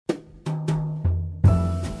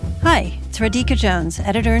Radhika Jones,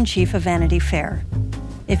 editor-in-chief of Vanity Fair.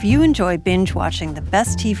 If you enjoy binge-watching the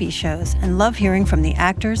best TV shows and love hearing from the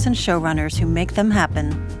actors and showrunners who make them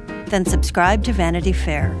happen, then subscribe to Vanity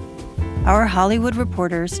Fair. Our Hollywood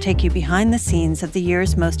reporters take you behind the scenes of the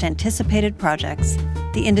year's most anticipated projects,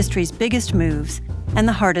 the industry's biggest moves, and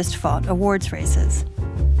the hardest-fought awards races.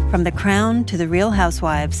 From The Crown to The Real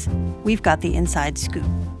Housewives, we've got the inside scoop.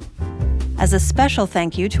 As a special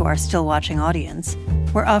thank you to our still watching audience,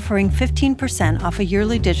 we're offering 15% off a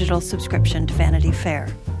yearly digital subscription to Vanity Fair.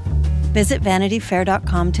 Visit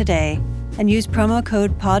vanityfair.com today and use promo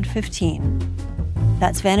code POD15.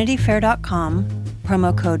 That's vanityfair.com,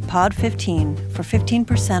 promo code POD15 for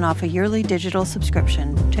 15% off a yearly digital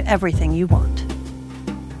subscription to everything you want.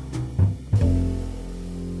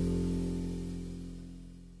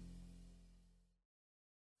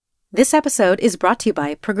 This episode is brought to you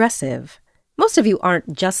by Progressive. Most of you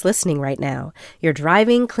aren't just listening right now. You're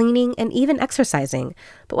driving, cleaning, and even exercising.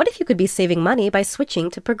 But what if you could be saving money by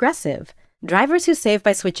switching to Progressive? Drivers who save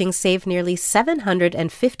by switching save nearly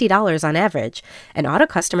 $750 on average, and auto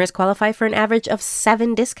customers qualify for an average of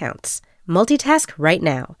 7 discounts. Multitask right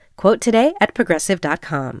now. Quote today at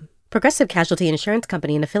Progressive.com. Progressive Casualty Insurance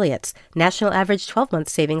Company and Affiliates. National average 12-month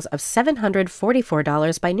savings of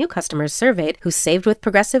 $744 by new customers surveyed who saved with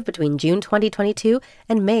Progressive between June 2022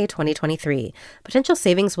 and May 2023. Potential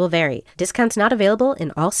savings will vary. Discounts not available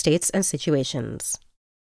in all states and situations.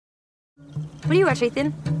 What do you watch,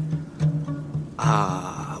 Ethan?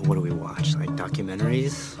 What do we watch? Like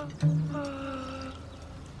documentaries?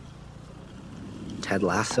 Ted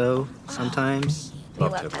Lasso sometimes?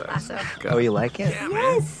 Love Ted Lasso. Oh, you like it? Yeah,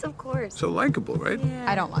 yes, of course. So likable, right? Yeah.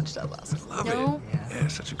 I don't watch Ted Lasso. Love No? it. Yeah,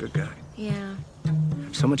 such a good guy. Yeah.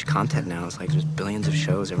 So much content now. It's like there's billions of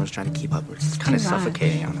shows. Everyone's trying to keep up. It's kind of too much.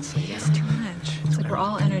 suffocating, honestly. It's too much. It's like we're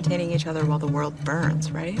all entertaining each other while the world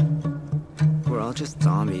burns, right? We're all just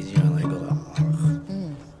zombies, you know, like, ugh.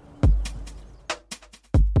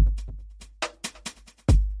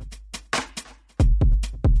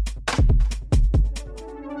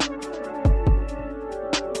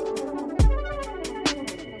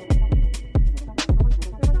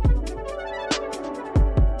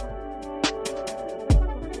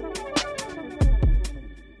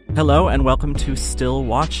 Hello and welcome to Still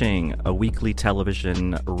Watching, a weekly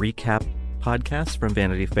television recap podcast from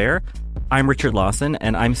Vanity Fair. I'm Richard Lawson,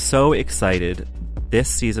 and I'm so excited this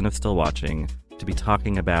season of Still Watching to be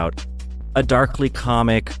talking about a darkly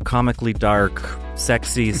comically dark,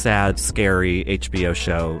 sexy, sad, scary HBO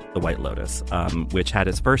show, The White Lotus, which had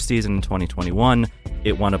its first season in 2021.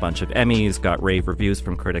 It won a bunch of Emmys, got rave reviews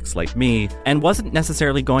from critics like me, and wasn't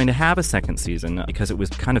necessarily going to have a second season because it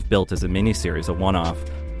was kind of built as a miniseries, a one-off.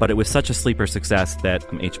 But it was such a sleeper success that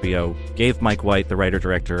HBO gave Mike White, the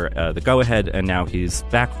writer-director, the go-ahead, and now he's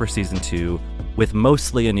back for season 2 with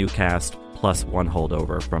mostly a new cast plus one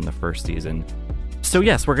holdover from the first season. So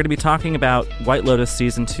yes, we're going to be talking about White Lotus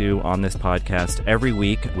season 2 on this podcast. Every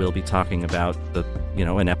week we'll be talking about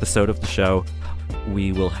an episode of the show.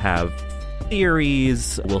 We will have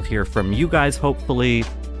theories. We'll hear from you guys, hopefully,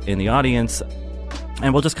 in the audience.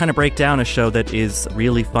 And we'll just kind of break down a show that is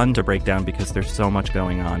really fun to break down because there's so much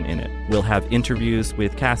going on in it. We'll have interviews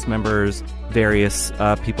with cast members, various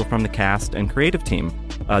people from the cast and creative team.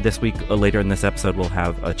 This week, later in this episode, we'll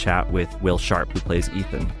have a chat with Will Sharpe, who plays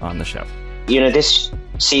Ethan on the show. You know, this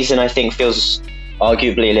season, I think, feels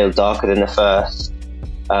arguably a little darker than the first.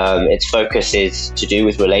 Its focus is to do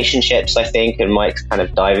with relationships, I think, and Mike's kind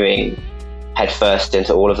of diving headfirst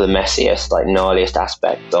into all of the messiest, gnarliest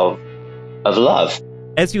aspects of love.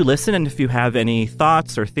 As you listen, and if you have any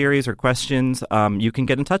thoughts or theories or questions, you can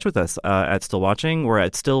get in touch with us at Still Watching. We're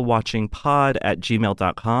at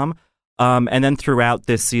stillwatchingpod@gmail.com. And then throughout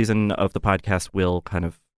this season of the podcast, we'll kind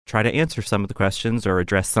of try to answer some of the questions or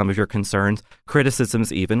address some of your concerns,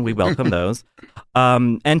 criticisms even. We welcome those.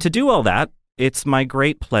 And to do all that, it's my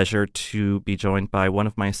great pleasure to be joined by one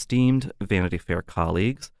of my esteemed Vanity Fair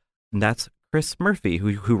colleagues, and that's Chris Murphy,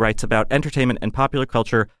 who writes about entertainment and popular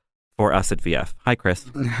culture for us at VF. Hi, Chris.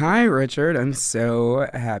 Hi, Richard. I'm so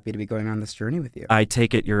happy to be going on this journey with you. I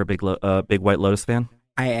take it you're a big White Lotus fan?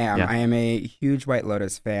 I am. Yeah. I am a huge White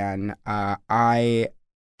Lotus fan. I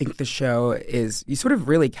think the show you sort of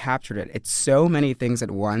really captured it. It's so many things at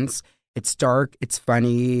once. It's dark, it's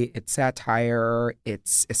funny, it's satire,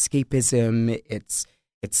 it's escapism, it's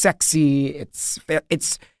sexy, it's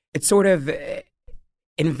sort of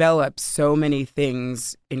envelops so many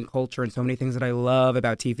things in culture and so many things that I love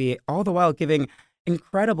about TV, all the while giving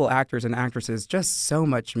incredible actors and actresses just so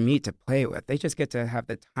much meat to play with. They just get to have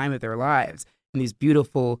the time of their lives in these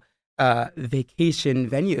beautiful vacation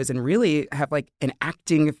venues and really have like an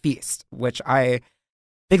acting feast, which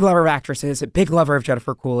big lover of actresses, a big lover of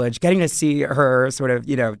Jennifer Coolidge, getting to see her sort of,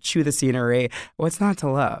 chew the scenery. What's not to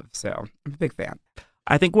love? So I'm a big fan.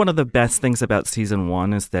 I think one of the best things about season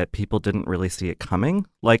 1 is that people didn't really see it coming.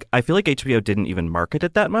 Like, I feel like HBO didn't even market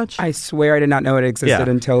it that much. I swear I did not know it existed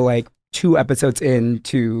until like 2 episodes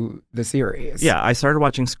into the series. Yeah, I started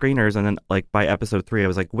watching screeners, and then like by episode 3, I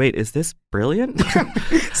was like, "Wait, is this brilliant?"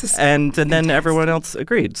 and then everyone else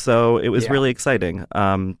agreed, so it was really exciting.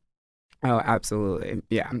 Oh, absolutely,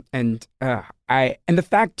 yeah, and the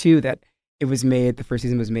fact too that the first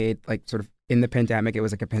season was made like sort of in the pandemic. It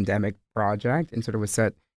was like a pandemic project, and sort of was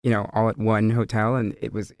set, all at one hotel, and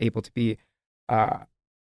it was able to be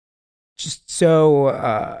just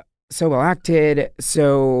so well acted,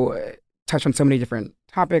 so touched on so many different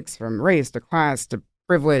topics, from race to class to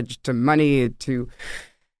privilege to money to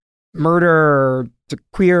murder to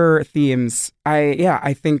queer themes.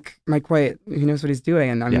 I think Mike White, he knows what he's doing,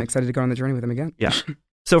 and I'm excited to go on the journey with him again. Yeah.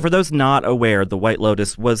 So for those not aware, The White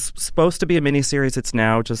Lotus was supposed to be a miniseries. It's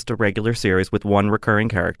now just a regular series with one recurring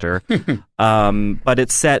character. But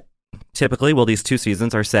it's set typically, these 2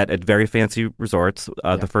 seasons are set at very fancy resorts.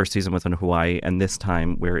 The first season was in Hawaii, and this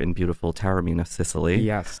time we're in beautiful Taormina, Sicily.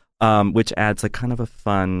 Yes. Which adds a kind of a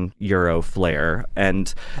fun Euro flair.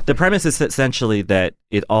 And the premise is essentially that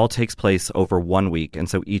it all takes place over 1 week. And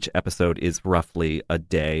so each episode is roughly a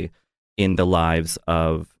day in the lives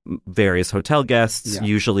of various hotel guests. Yeah.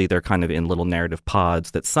 Usually they're kind of in little narrative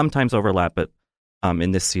pods that sometimes overlap, but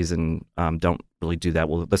in this season don't really do that.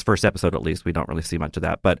 Well, this first episode at least, we don't really see much of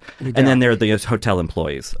that. And then there are the hotel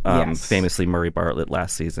employees, famously Murray Bartlett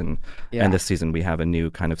last season. Yeah. And this season we have a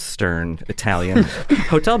new kind of stern Italian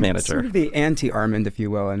hotel manager. Sort of the anti-Armand, if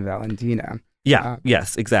you will, in Valentina. Yeah,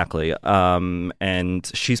 yes, exactly.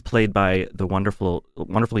 And she's played by the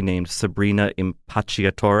wonderfully named Sabrina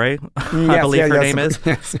Impacciatore, I believe her name is.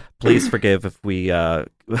 Yes. Please forgive if we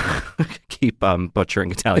keep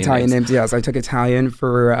butchering Italian names. Yes, I took Italian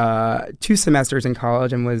for 2 semesters in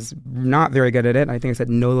college and was not very good at it. I think I said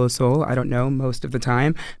non lo so. I don't know most of the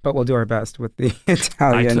time, but we'll do our best with the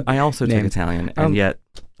Italian. I also took Italian, and yet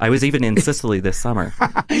I was even in Sicily this summer.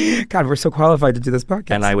 God, we're so qualified to do this podcast.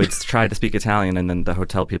 And I would try to speak Italian, and then the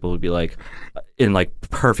hotel people would be like, in like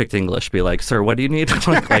perfect English, be like, "Sir, what do you need?"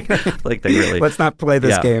 like they really. Let's not play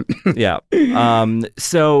this game. Yeah.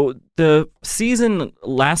 So the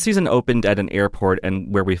last season opened at an airport,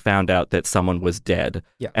 and where we found out that someone was dead,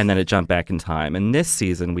 and then it jumped back in time. And this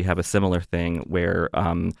season we have a similar thing where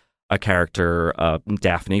a character,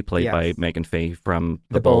 Daphne, played by Megan Fahy from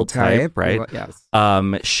The Bold Type, right? Yes.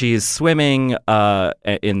 She's swimming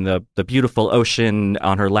in the beautiful ocean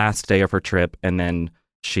on her last day of her trip, and then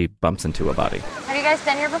she bumps into a body. Have you guys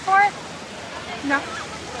been here before? No.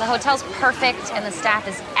 The hotel's perfect, and the staff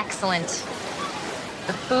is excellent.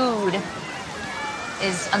 The food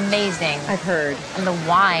is amazing. I've heard. And the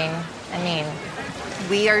wine, I mean.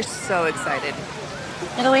 We are so excited.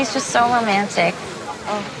 Italy's just so romantic.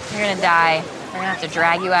 Oh, you're gonna die. We're gonna have to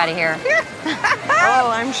drag you out of here. Oh,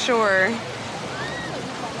 I'm sure.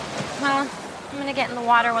 Well, I'm gonna get in the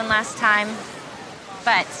water one last time.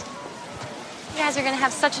 But you guys are gonna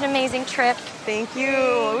have such an amazing trip. Thank you.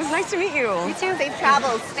 It was nice to meet you. You too. Safe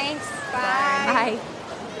travels. Thanks. Bye. Bye.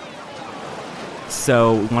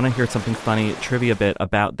 So we want to hear something funny, trivia bit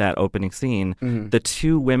about that opening scene. Mm-hmm. The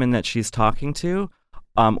 2 women that she's talking to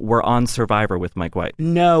were on Survivor with Mike White.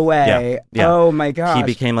 No way. Yeah. Oh my gosh. He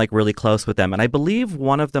became like really close with them. And I believe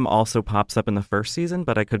one of them also pops up in the first season,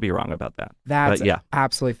 but I could be wrong about that. That's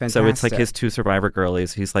absolutely fantastic. So it's like his 2 Survivor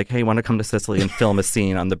girlies. He's like, hey, want to come to Sicily and film a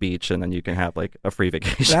scene on the beach, and then you can have like a free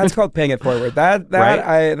vacation. That's called paying it forward. That right?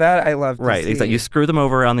 I love to right. see. Exactly. You screw them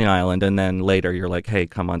over on the island, and then later you're like, hey,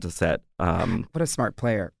 come on to set. What a smart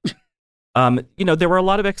player. There were a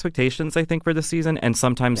lot of expectations, I think, for the season, and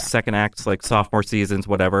sometimes second acts, like sophomore seasons,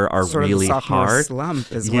 whatever, are sort really of the sophomore hard.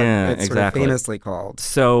 Slump is what it's sort of famously called.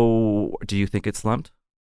 So, do you think it slumped?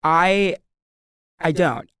 I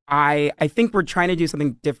don't. I think we're trying to do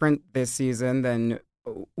something different this season than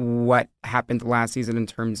what happened last season in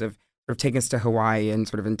terms of sort of taking us to Hawaii and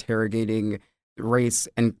sort of interrogating race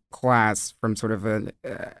and class from sort of an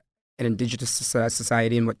indigenous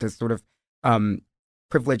society and what does sort of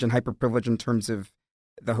privilege and hyper-privilege in terms of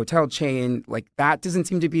the hotel chain, like that doesn't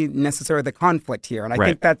seem to be necessarily the conflict here. And I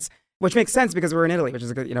think that's, which makes sense because we're in Italy, which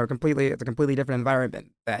is, it's a completely different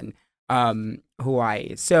environment than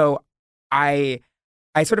Hawaii. So I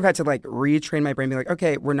sort of had to like retrain my brain, be like,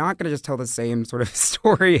 okay, we're not going to just tell the same sort of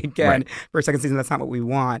story again for a second season. That's not what we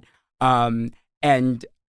want. And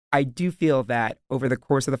I do feel that over the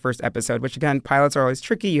course of the first episode, which again, pilots are always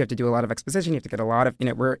tricky. You have to do a lot of exposition. You have to get a lot of,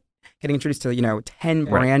 we're getting introduced to, 10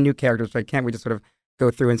 brand new characters. Like, can't we just sort of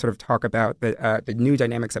go through and sort of talk about the new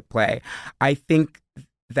dynamics at play? I think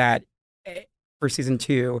that for season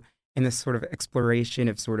 2, in this sort of exploration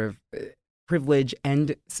of sort of privilege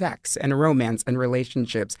and sex and romance and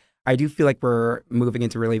relationships, I do feel like we're moving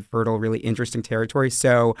into really fertile, really interesting territory.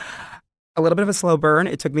 So a little bit of a slow burn.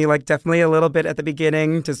 It took me definitely a little bit at the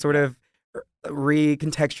beginning to sort of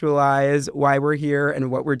recontextualize why we're here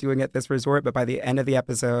and what we're doing at this resort. But by the end of the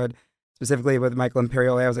episode, specifically with Michael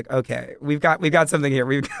Imperioli, I was like, okay, we've got something here.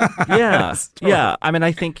 We've got yeah. I mean,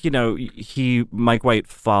 I think Mike White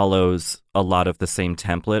follows a lot of the same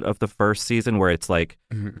template of the first season, where it's like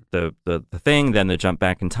the thing, then the jump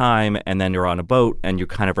back in time, and then you're on a boat, and you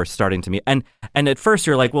kind of are starting to meet. And at first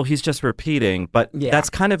you're like, well, he's just repeating, but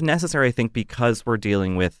that's kind of necessary, I think, because we're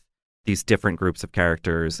dealing with these different groups of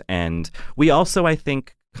characters, and we also, I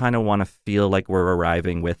think, kind of want to feel like we're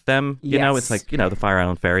arriving with them. It's like, the Fire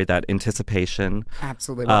Island Ferry, that anticipation.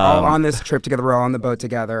 Absolutely. We're all on this trip together. We're all on the boat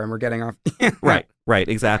together, and we're getting off. Right,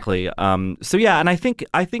 exactly. So yeah, and I think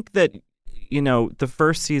that, the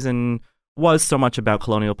first season was so much about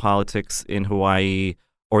colonial politics in Hawaii,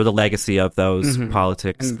 or the legacy of those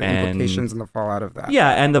politics. And the implications and the fallout of that.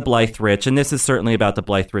 Yeah, and the Blythe Rich. And this is certainly about the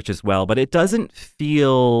Blythe Rich as well. But it doesn't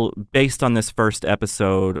feel, based on this first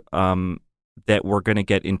episode, that we're going to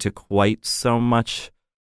get into quite so much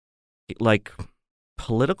like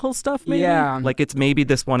political stuff, maybe? Yeah. Like, it's maybe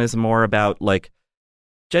this one is more about like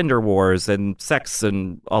gender wars and sex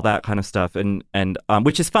and all that kind of stuff, and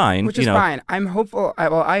which is fine. Which is fine. I'm hopeful.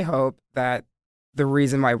 I hope that the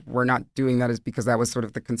reason why we're not doing that is because that was sort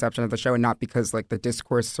of the conception of the show, and not because like the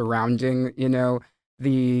discourse surrounding,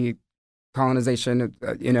 the colonization,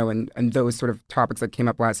 and those sort of topics that came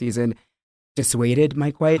up last season dissuaded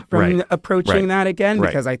Mike White from approaching that again,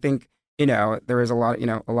 because I think, there is a lot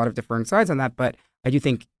of differing sides on that, but I do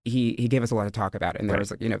think he gave us a lot to talk about, and there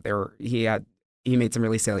was he made some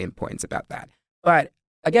really salient points about that. But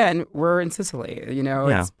again, we're in Sicily,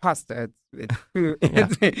 it's pasta, it's food,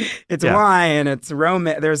 it's wine, it's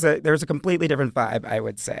romance. There's a completely different vibe, I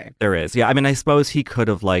would say. There is. Yeah. I mean, I suppose he could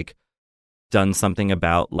have done something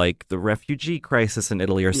about the refugee crisis in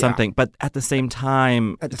Italy or something, but at the same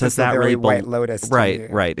time, does that really White Lotus?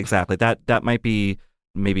 Right, exactly. That might be,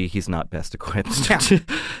 maybe he's not best equipped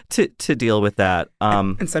to deal with that.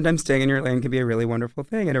 And sometimes staying in your lane can be a really wonderful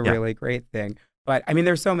thing and a really great thing. But I mean,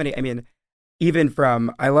 there's so many. I mean, even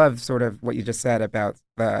from, I love sort of what you just said about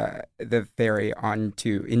the ferry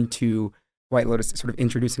into White Lotus, sort of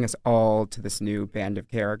introducing us all to this new band of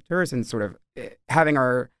characters, and sort of having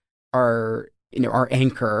our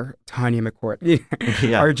anchor, Tanya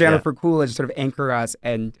McCourt, our Jennifer Coolidge, sort of anchor us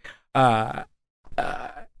and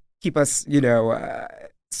keep us,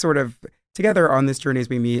 sort of together on this journey as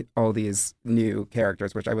we meet all these new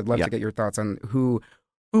characters, which I would love to get your thoughts on who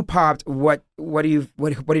popped. What did you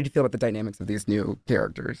feel about the dynamics of these new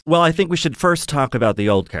characters? Well, I think we should first talk about the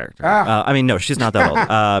old character. I mean, no, she's not that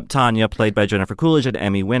old. Tanya, played by Jennifer Coolidge, an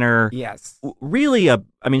Emmy winner. Yes. Really,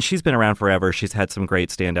 she's been around forever. She's had some great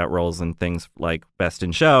standout roles in things like Best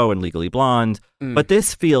in Show and Legally Blonde. But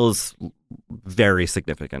this feels very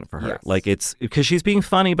significant for her. Yes. Like, it's because she's being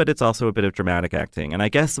funny, but it's also a bit of dramatic acting. And I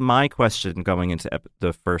guess my question going into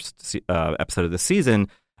the first episode of the season,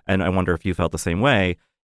 and I wonder if you felt the same way,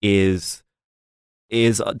 is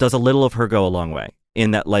does a little of her go a long way? In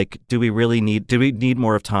that, do we need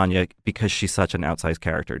more of Tanya because she's such an outsized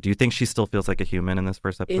character? Do you think she still feels like a human in this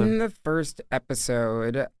first episode? In the first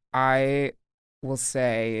episode, I will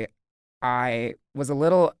say I was a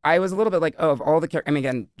little bit like, of all the characters, I mean,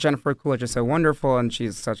 again, Jennifer Coolidge is so wonderful and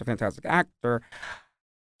she's such a fantastic actor.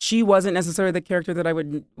 She wasn't necessarily the character that I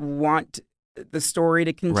would want the story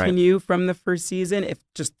to continue from the first season, if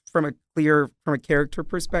just from a character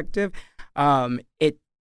perspective.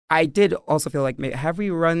 I did also feel like, have we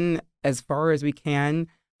run as far as we can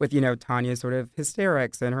with, Tanya's sort of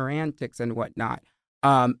hysterics and her antics and whatnot?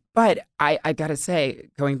 But I gotta say,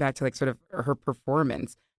 going back to sort of her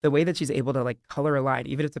performance, the way that she's able to color a line,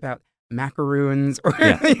 even if it's about macaroons or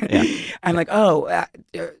I'm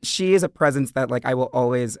she is a presence that I will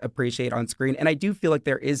always appreciate on screen. And I do feel like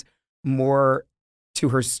there is more to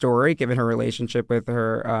her story, given her relationship with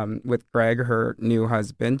with Greg, her new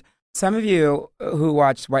husband. Some of you who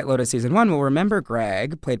watched White Lotus season 1 will remember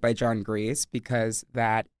Greg, played by John Grease, because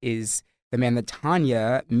that is the man that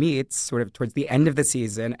Tanya meets sort of towards the end of the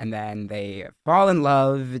season, and then they fall in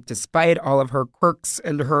love despite all of her quirks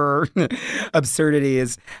and her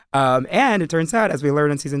absurdities. And it turns out, as we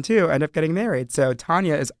learn in season 2, end up getting married. So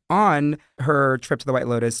Tanya is on her trip to the White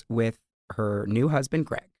Lotus with her new husband,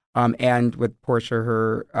 Greg, and with Portia,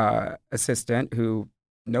 her assistant, who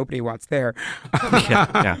nobody wants there.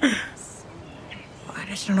 Yeah. I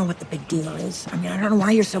just don't know what the big deal is. I mean, I don't know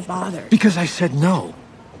why you're so bothered. Because I said no.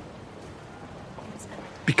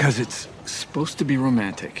 Because it's supposed to be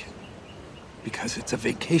romantic. Because it's a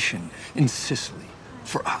vacation in Sicily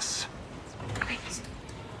for us. I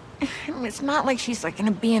mean, it's not like she's like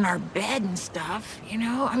gonna be in our bed and stuff, you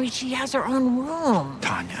know? I mean, she has her own room.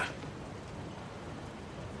 Tanya,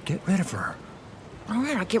 get rid of her. All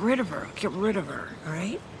right, I'll get rid of her. All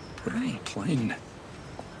right? Put her on a plane.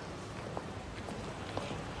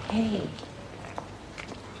 Hey.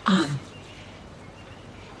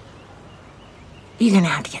 You're gonna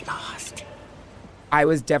have to get lost. I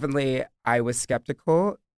was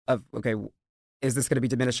skeptical of, okay, is this going to be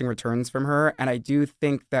diminishing returns from her? And I do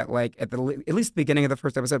think that, like, at least the beginning of the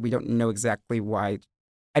first episode, we don't know exactly why.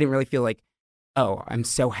 I didn't really feel like, oh, I'm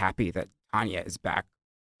so happy that Tanya is back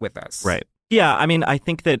with us. Right. Yeah, I mean, I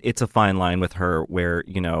think that it's a fine line with her where,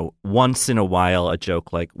 you know, once in a while a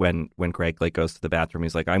joke like when Greg like goes to the bathroom,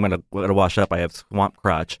 he's like, I'm gonna wash up, I have swamp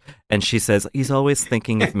crotch. And she says, he's always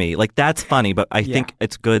thinking of me. Like, that's funny, but I think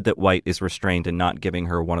it's good that White is restrained and not giving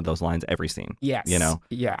her one of those lines every scene. Yes. You know?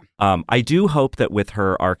 Yeah. I do hope that with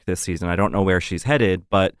her arc this season, I don't know where she's headed,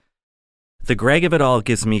 but the Greg of it all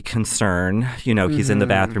gives me concern. You know, he's in the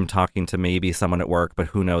bathroom talking to maybe someone at work, but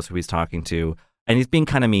who knows who he's talking to. And he's being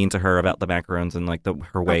kind of mean to her about the macarons and like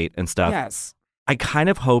her weight and stuff. Yes. I kind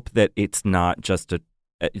of hope that it's not just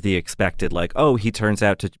the expected, like, oh, he turns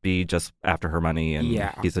out to be just after her money and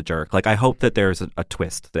he's a jerk. Like, I hope that there's a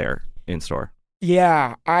twist there in store.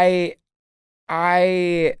 Yeah. I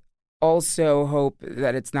also hope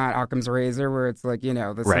that it's not Occam's razor where it's like, you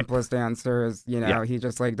know, the simplest answer is, you know, he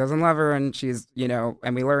just like doesn't love her and she's, you know,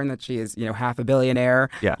 and we learn that she is, you know, half a billionaire.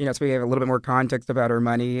 Yeah. You know, so we have a little bit more context about her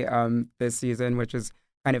money this season, which is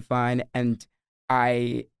kind of fun. And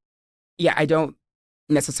I don't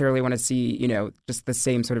necessarily want to see, you know, just the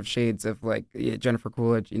same sort of shades of like Jennifer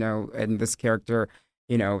Coolidge, you know, and this character,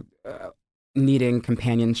 you know, needing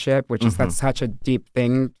companionship, which is that's such a deep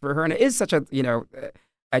thing for her. And it is such a, you know,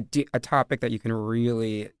 a topic that you can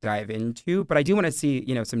really dive into, but I do want to see,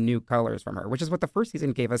 you know, some new colors from her, which is what the first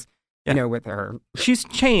season gave us, you know, with her. She's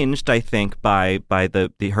changed, I think, by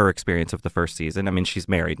her experience of the first season. I mean, she's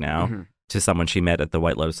married now to someone she met at the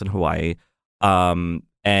White Lotus in Hawaii, I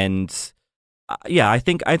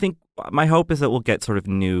think my hope is that we'll get sort of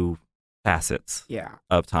new facets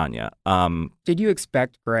of Tanya. Did you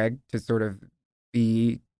expect Greg to sort of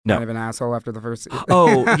be kind of an asshole after the first season?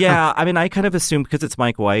 Oh, yeah. I mean, I kind of assumed because it's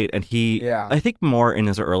Mike White and I think more in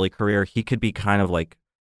his early career, he could be kind of like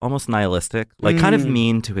almost nihilistic, like kind of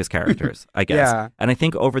mean to his characters, I guess. Yeah. And I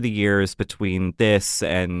think over the years between this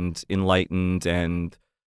and Enlightened and,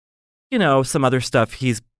 you know, some other stuff,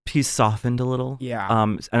 he's softened a little. Yeah.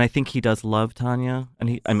 And I think he does love Tanya.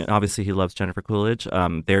 And obviously he loves Jennifer Coolidge.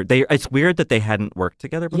 It's weird that they hadn't worked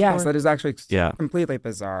together before. Yes, that is actually completely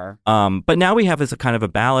bizarre. But now we have as a kind of a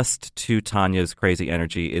ballast to Tanya's crazy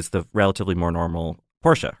energy is the relatively more normal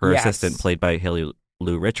Portia, her assistant, played by Haley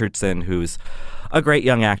Lou Richardson, who's a great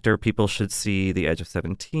young actor. People should see The Edge of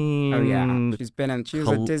 17. Oh yeah, she was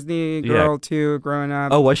a Disney girl too growing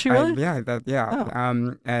up. Oh, was she really?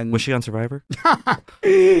 And was she on Survivor? I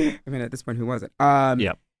mean, at this point, who wasn't?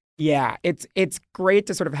 Yeah, it's great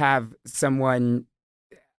to sort of have someone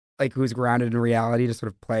like who's grounded in reality to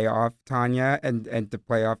sort of play off Tanya and to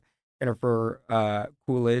play off Jennifer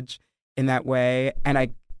Coolidge in that way. And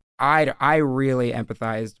I really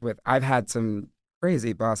empathized with. I've had some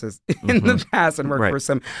crazy bosses in the past and worked for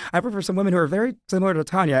some. I work for some women who are very similar to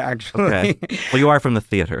Tanya, actually. Okay. Well, you are from the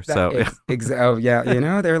theater, so oh yeah, you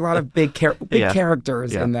know, there are a lot to big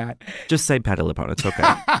characters in that. Just say Patti LuPone. It's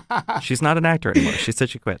okay. She's not an actor anymore. She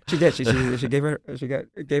said she quit. She did. She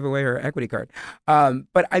gave away her equity card.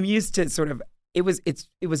 But I'm used to sort of. It was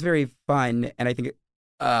very fun, and I think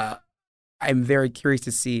I'm very curious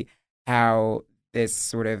to see how this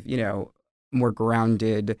sort of, you know, more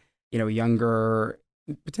grounded, you know, younger,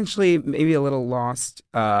 potentially maybe a little lost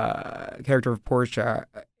character of Portia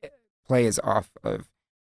plays off of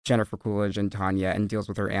Jennifer Coolidge and Tanya and deals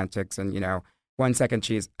with her antics. And, you know, 1 second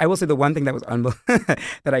I will say the one thing that was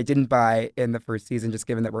that I didn't buy in the first season, just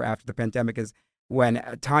given that we're after the pandemic, is when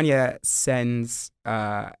Tanya sends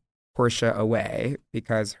Portia away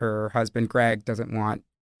because her husband Greg doesn't want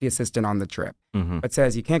the assistant on the trip, Mm-hmm. but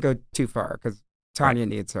says you can't go too far because Tanya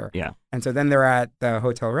needs her. Yeah. And so then they're at the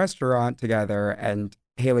hotel restaurant together, and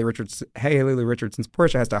Haley Richardson's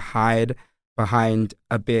Portia has to hide behind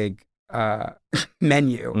a big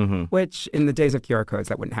menu, Mm-hmm. which in the days of QR codes,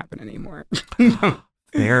 that wouldn't happen anymore.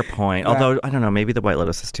 Fair point. Although, I don't know, maybe the White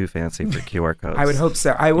Lotus is too fancy for QR codes. I would hope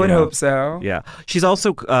so. I would hope so. Yeah. She's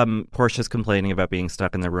also, Portia's complaining about being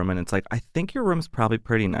stuck in the room, and it's like, I think your room's probably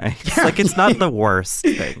pretty nice. Like, it's not the worst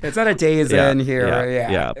thing. It's not a Days Inn here.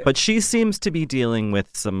 Yeah. But she seems to be dealing with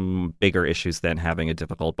some bigger issues than having a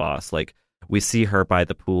difficult boss. Like, we see her by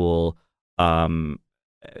the pool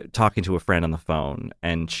talking to a friend on the phone,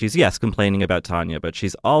 and she's, yes, complaining about Tanya, but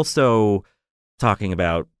she's also talking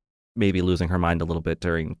about maybe losing her mind a little bit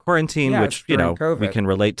during quarantine, which, you know, COVID. we can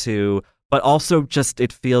relate to, but also just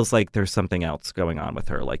it feels like there's something else going on with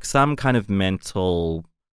her, like some kind of mental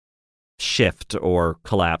shift or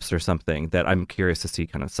collapse or something that I'm curious to see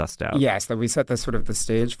kind of sussed out. Yes, that we set the sort of the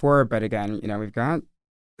stage for, but again, you know, we've got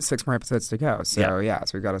 6 more episodes to go. So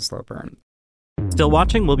so we've got a slow burn. Still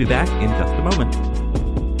watching. We'll be back in just a moment.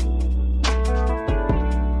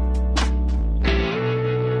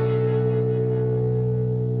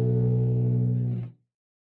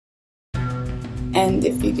 And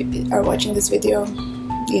if you are watching this video,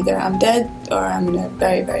 either I'm dead or I'm in a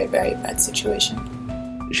very, very, very bad situation.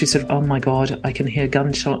 She said, oh my God, I can hear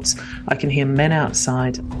gunshots. I can hear men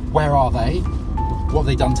outside. Where are they? What have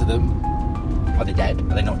they done to them? Are they dead?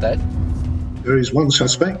 Are they not dead? There is one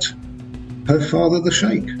suspect, her father, the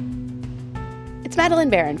Sheikh. It's Madeline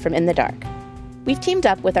Barron from In the Dark. We've teamed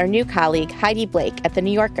up with our new colleague Heidi Blake at The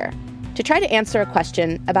New Yorker to try to answer a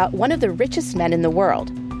question about one of the richest men in the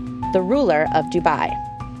world, the ruler of Dubai.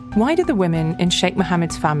 Why do the women in Sheikh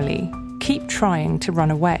Mohammed's family keep trying to run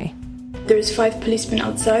away? There's 5 policemen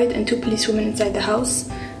outside and 2 policewomen inside the house.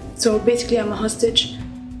 So basically I'm a hostage.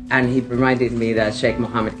 And he reminded me that Sheikh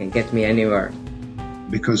Mohammed can get me anywhere.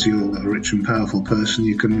 Because you're a rich and powerful person,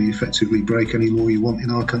 you can effectively break any law you want in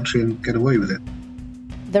our country and get away with it.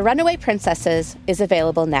 The Runaway Princesses is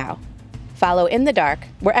available now. Follow In the Dark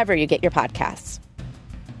wherever you get your podcasts.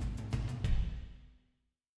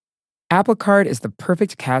 Apple Card is the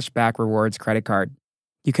perfect cash-back rewards credit card.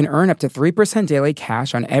 You can earn up to 3% daily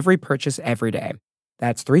cash on every purchase every day.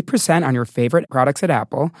 That's 3% on your favorite products at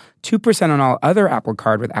Apple, 2% on all other Apple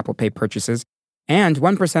Card with Apple Pay purchases, and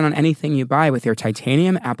 1% on anything you buy with your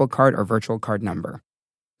titanium Apple Card or virtual card number.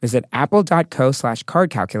 Visit apple.co/card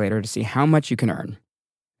calculator to see how much you can earn.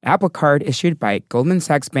 Apple Card issued by Goldman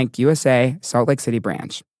Sachs Bank USA, Salt Lake City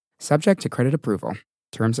branch. Subject to credit approval.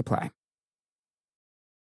 Terms apply.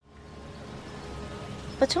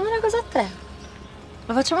 Facciamo una cosa a 3.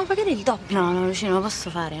 Lo facciamo pagare il doppio. No, no, Lucia, non lo posso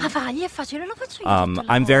fare. Ma fagli, è facile, lo faccio io.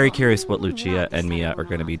 I'm very curious what Lucia and Mia are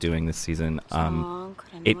going to be doing this season.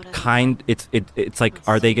 It's like,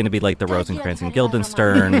 are they going to be like the Rosencrantz and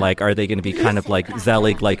Guildenstern? Like, are they going to be kind of like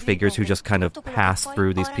Zelig-like figures who just kind of pass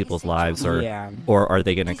through these people's lives, or are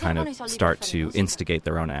they going to kind of start to instigate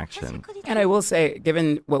their own action? And I will say,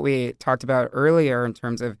 given what we talked about earlier in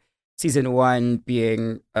terms of season 1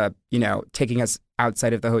 being, taking us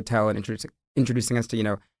outside of the hotel and introducing us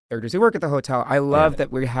to, characters who work at the hotel. I love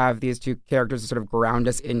that we have these 2 characters to sort of ground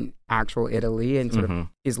us in actual Italy and sort of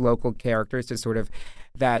these local characters to sort of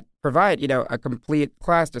that provide, a complete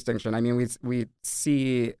class distinction. I mean, we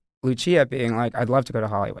see Lucia being like, I'd love to go to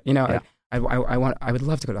Hollywood. I would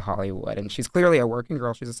love to go to Hollywood. And she's clearly a working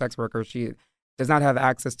girl. She's a sex worker. She does not have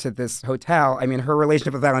access to this hotel. I mean, her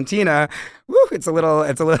relationship with Valentina, it's a little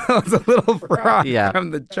fraught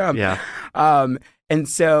from the jump. Yeah. And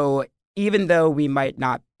so even though we might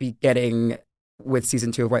not be getting with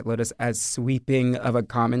season 2 of White Lotus as sweeping of a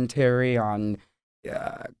commentary on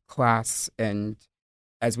class and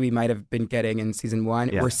as we might have been getting in season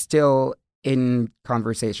 1, we're still in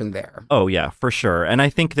conversation there. Oh yeah, for sure. And I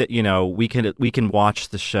think that, we can watch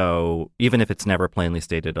the show, even if it's never plainly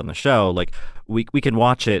stated on the show, like we can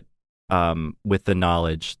watch it with the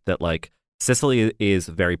knowledge that like Sicily is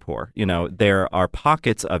very poor. There are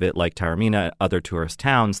pockets of it like Taormina, other tourist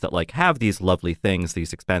towns that like have these lovely things,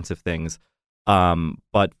 these expensive things.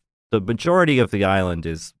 But the majority of the island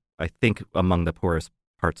is, I think, among the poorest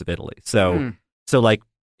parts of Italy. So like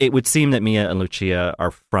it would seem that Mia and Lucia are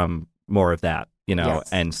from more of that,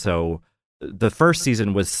 and so the first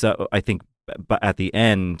season was so, I think, but at the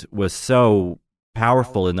end was so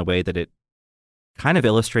powerful in the way that it kind of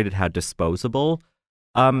illustrated how disposable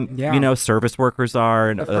service workers are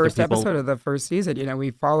and the other first people. episode of the first season,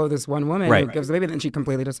 we follow this one woman Right. who gives the baby, and then she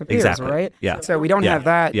completely disappears, Exactly. right? Yeah. So we don't Yeah. have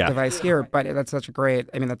that Yeah. device here, but that's such a great,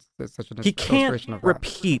 that's such an He illustration can't of that.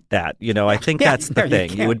 repeat that. I think Yeah, that's the no, you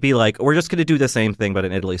thing. It can't. would be like, we're just going to do the same thing, but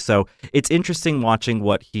in Italy. So it's interesting watching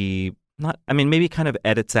what he maybe kind of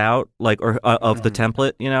edits out, of the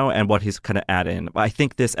template, and what he's kind of add in. I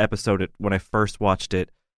think this episode, when I first watched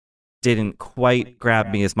it, didn't quite grab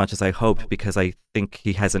me as much as I hoped because I think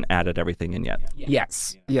he hasn't added everything in yet.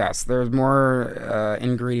 Yes. There's more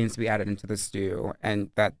ingredients to be added into the stew,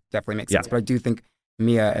 and that definitely makes sense. But I do think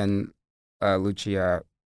Mia and Lucia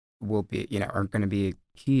will be, are going to be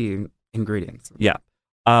key ingredients. Yeah.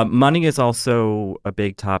 Money is also a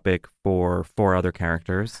big topic for 4 other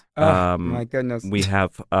characters. My goodness. We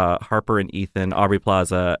have Harper and Ethan, Aubrey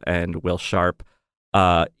Plaza, and Will Sharpe.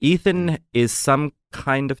 Ethan is some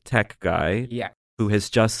kind of tech guy who has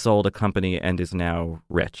just sold a company and is now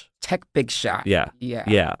rich. Tech big shot. Yeah.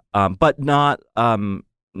 Yeah. But not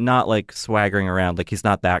like swaggering around. Like he's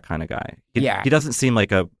not that kind of guy. He doesn't seem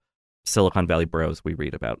like a Silicon Valley bros we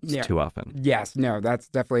read about too often. Yes, no, that's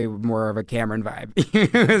definitely more of a Cameron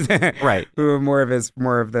vibe. Right. Who more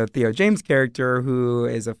of the Theo James character, who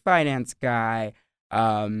is a finance guy.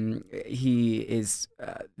 He is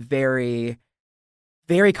very,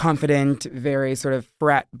 very confident, very sort of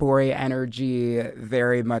frat boy energy,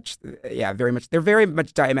 very much. They're very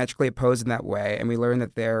much diametrically opposed in that way. And we learn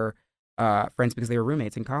that they're friends because they were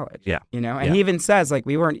roommates in college. Yeah. And he even says,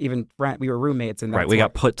 we weren't even friends, we were roommates. And that's we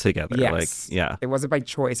got put together. Yes. It wasn't by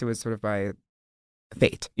choice, it was sort of by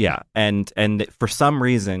fate. Yeah. And for some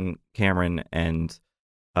reason, Cameron and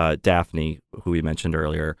Daphne, who we mentioned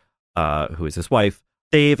earlier, who is his wife,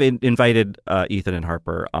 they've invited Ethan and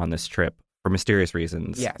Harper on this trip for mysterious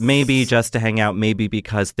reasons. Yes. Maybe just to hang out, maybe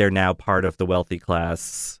because they're now part of the wealthy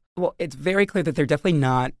class. Well, it's very clear that they're definitely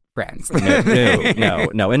not friends.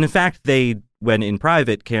 No. And in fact, when in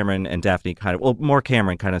private, Cameron and Daphne more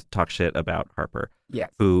Cameron kind of talk shit about Harper. Yes.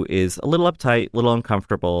 Who is a little uptight, a little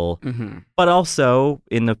uncomfortable, but also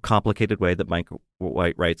in the complicated way that Mike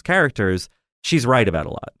White writes characters, she's right about a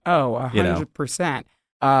lot. Oh, 100%.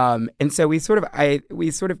 And so we sort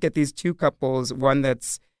of get these two couples, one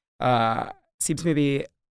that's seems maybe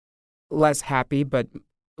less happy but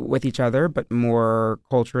with each other, but more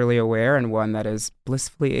culturally aware, and one that is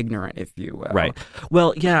blissfully ignorant, if you will. Right.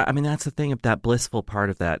 Well, yeah, that's the thing. That blissful part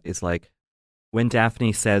of that is when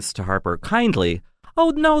Daphne says to Harper kindly, "Oh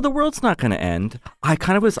no, the world's not going to end." I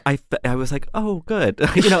was like, "Oh, good."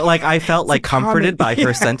 I felt comforted by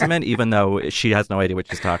her sentiment, even though she has no idea what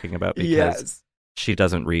she's talking about because she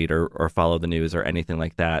doesn't read or follow the news or anything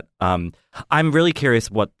like that. I'm really curious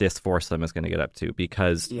what this foursome is going to get up to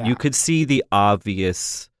because you could see the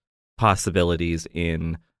obvious possibilities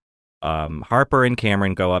in Harper and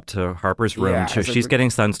Cameron go up to Harper's room. Yeah, She's getting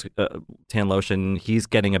suntan lotion. He's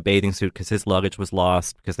getting a bathing suit because his luggage was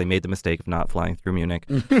lost because they made the mistake of not flying through Munich,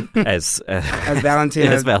 as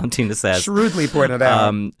Valentina says. Shrewdly pointed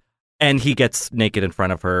out. And he gets naked in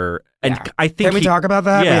front of her. And I think Can we talk about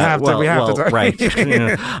that? Yeah, we have to talk. Right.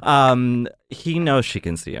 He knows she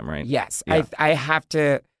can see him, right? Yes. Yeah. I have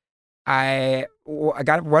to. I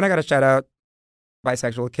got to shout out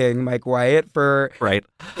bisexual king Mike White for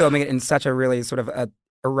filming it in such a really sort of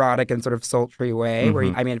erotic and sort of sultry way.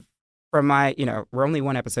 Where from my, we're only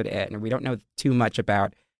one episode in, and we don't know too much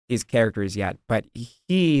about these characters yet, but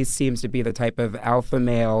he seems to be the type of alpha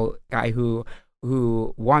male guy who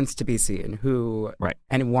wants to be seen,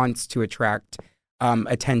 and wants to attract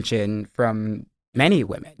attention from many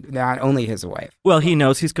women, not only his wife. Well, he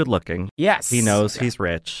knows he's good looking. Yes. He knows he's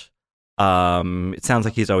rich. It sounds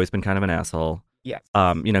like he's always been kind of an asshole. Yes.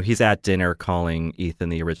 He's at dinner calling Ethan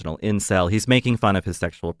the original incel. He's making fun of his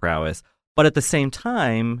sexual prowess. But at the same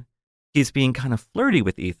time, he's being kind of flirty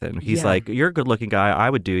with Ethan. He's like, "You're a good looking guy. I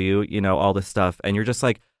would do you, all this stuff." And you're just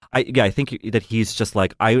like, I think that he's just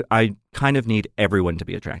like, I kind of need everyone to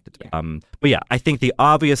be attracted to me. But yeah, I think the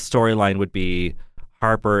obvious storyline would be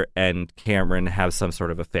Harper and Cameron have some sort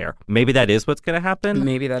of affair. Maybe that is what's going to happen.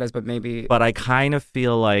 Maybe that is, but maybe. But I kind of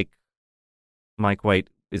feel like Mike White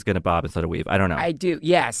is going to bob instead of weave. I don't know. I do.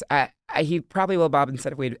 Yes. He probably will bob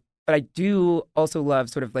instead of weave. But I do also love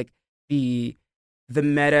sort of like the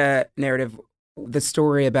meta narrative, the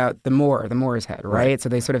story about the Moor's Head, right? So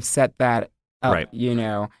they sort of set that up,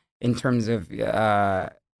 in terms of it's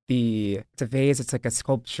a vase, it's like a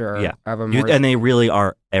sculpture of a Moor's and they really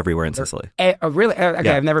are everywhere in Sicily. Really? Okay,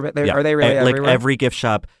 I've never been there. Are they really everywhere? Like every gift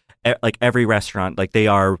shop, like every restaurant, like they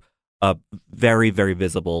are a very, very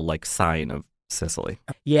visible like sign of Sicily.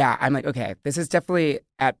 Yeah, I'm like, okay, this is definitely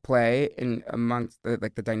at play in amongst the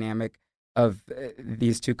dynamic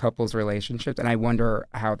these two couples' relationships, and I wonder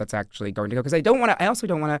how that's actually going to go. Because I also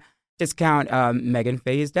don't want to discount Megan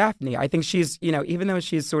Faye's Daphne. I think she's, even though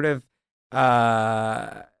she's sort of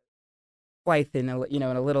blithe and in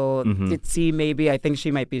a little ditzy, maybe I think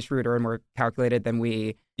she might be shrewder and more calculated than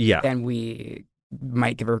we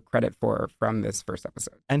might give her credit for from this first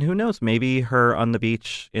episode. And who knows? Maybe her on the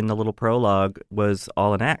beach in the little prologue was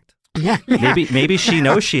all an act. Yeah. Maybe she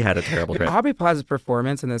knows she had a terrible trip. Aubrey Plaza's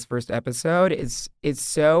performance in this first episode is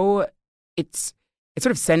so it's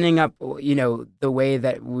sort of sending up the way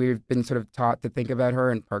that we've been sort of taught to think about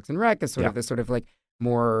her in Parks and Rec as sort of this sort of like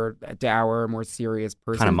more dour, more serious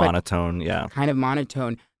person. Kind of monotone, Kind of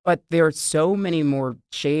monotone. But there are so many more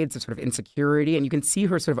shades of sort of insecurity, and you can see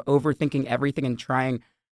her sort of overthinking everything and trying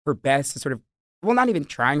her best to sort of, well, not even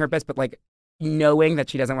trying her best, but like knowing that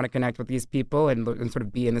she doesn't want to connect with these people and sort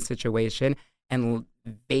of be in the situation and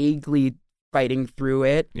vaguely fighting through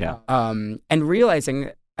it. Yeah. And realizing,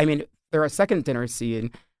 I mean, there are a second dinner scene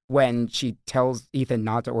when she tells Ethan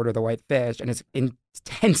not to order the white fish and is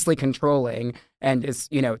intensely controlling and is,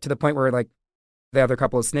 to the point where like the other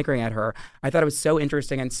couple is snickering at her. I thought it was so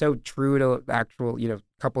interesting and so true to actual,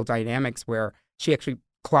 couple dynamics where she actually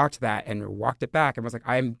clocked that and walked it back and was like,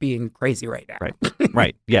 I'm being crazy right now.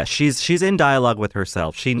 Right. Yeah. She's in dialogue with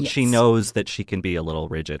herself. She knows that she can be a little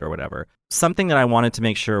rigid or whatever. Something that I wanted to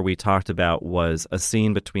make sure we talked about was a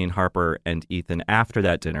scene between Harper and Ethan after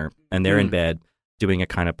that dinner, and they're in bed doing a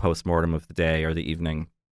kind of postmortem of the day or the evening.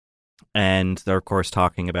 And they're, of course,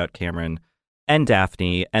 talking about Cameron and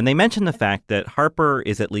Daphne, and they mention the fact that Harper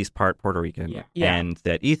is at least part Puerto Rican, and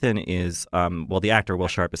that Ethan is, the actor Will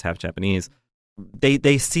Sharpe is half Japanese.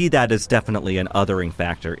 They see that as definitely an othering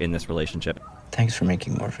factor in this relationship. Thanks for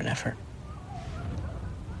making more of an effort.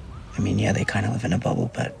 I mean, yeah, they kind of live in a bubble,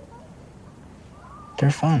 but they're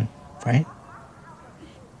fun, right?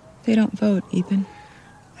 They don't vote, Ethan.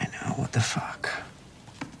 I know, what the fuck?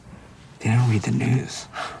 They don't read the news.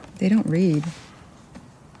 They don't read.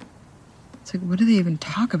 It's like, what do they even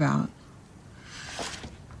talk about?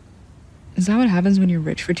 Is that what happens when you're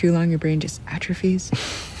rich for too long? Your brain just atrophies?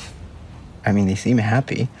 I mean, they seem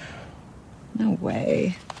happy. No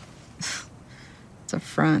way. It's a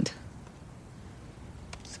front.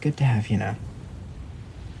 It's good to have,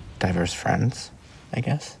 diverse friends, I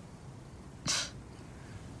guess.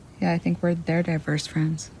 Yeah, I think we're their diverse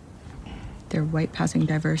friends. They're white passing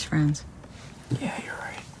diverse friends. Yeah, you're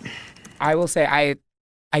right. I will say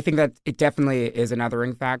I think that it definitely is an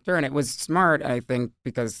othering factor, and it was smart, I think,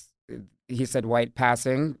 because he said white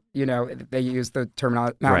passing. They used the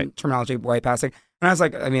terminology white passing, and I was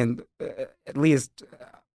like, I mean, at least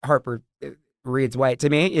Harper reads white to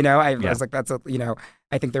me. I was like, that's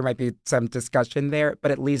I think there might be some discussion there,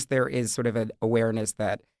 but at least there is sort of an awareness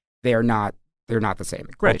that they're not the same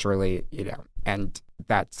culturally, and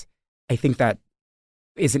that's, I think that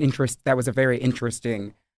is that was a very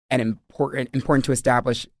interesting and important to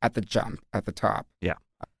establish at the top. Yeah.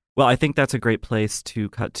 Well, I think that's a great place to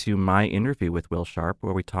cut to my interview with Will Sharpe,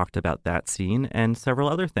 where we talked about that scene and several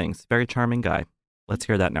other things. Very charming guy. Let's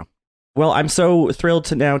hear that now. Well, I'm so thrilled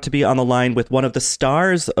to be on the line with one of the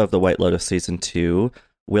stars of The White Lotus Season 2,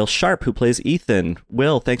 Will Sharpe, who plays Ethan.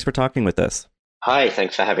 Will, thanks for talking with us. Hi,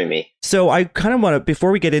 thanks for having me. So I kind of want to, before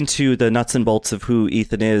we get into the nuts and bolts of who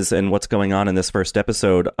Ethan is and what's going on in this first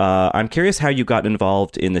episode, I'm curious how you got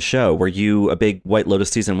involved in the show. Were you a big White Lotus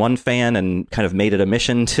Season 1 fan and kind of made it a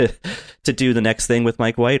mission to do the next thing with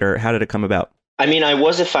Mike White, or how did it come about? I mean, I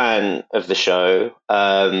was a fan of the show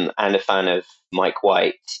and a fan of Mike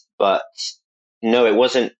White, but no, it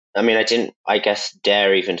wasn't. I mean, I didn't, I guess,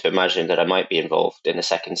 dare even to imagine that I might be involved in the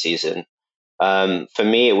second season. For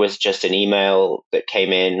me, it was just an email that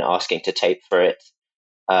came in asking to tape for it,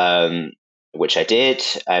 which I did.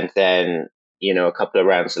 And then, a couple of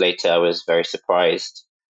rounds later, I was very surprised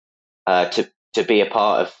to be a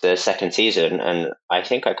part of the second season. And I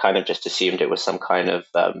think I kind of just assumed it was some kind of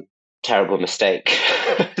terrible mistake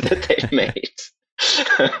that they'd made.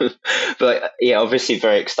 But yeah, obviously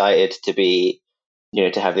very excited to be,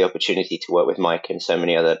 to have the opportunity to work with Mike and so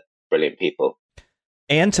many other brilliant people.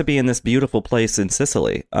 And to be in this beautiful place in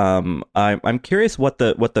Sicily. I'm curious what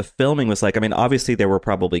the filming was like. I mean, obviously there were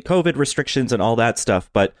probably COVID restrictions and all that stuff,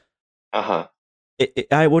 but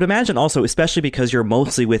I would imagine also, especially because you're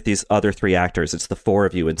mostly with these other three actors, it's the four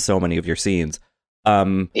of you in so many of your scenes.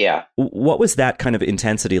 What was that kind of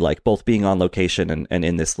intensity like, both being on location and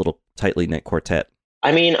in this little tightly knit quartet?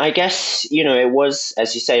 I mean, I guess, it was,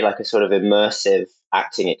 as you say, like a sort of immersive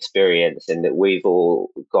acting experience in that we've all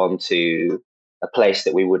gone to a place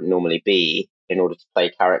that we wouldn't normally be in order to play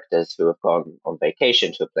characters who have gone on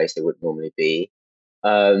vacation to a place they wouldn't normally be.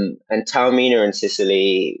 And Taormina in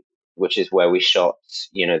Sicily, which is where we shot,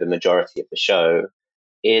 the majority of the show,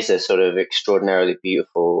 is a sort of extraordinarily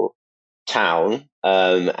beautiful town,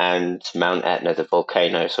 and Mount Etna, the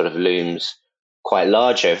volcano, sort of looms quite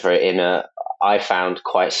large over it in I found,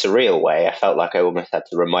 quite surreal way. I felt like I almost had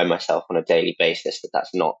to remind myself on a daily basis that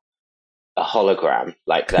that's not a hologram,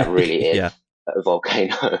 like that really is Yeah. a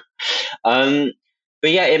volcano.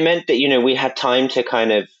 But yeah, it meant that, we had time to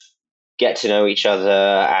kind of get to know each other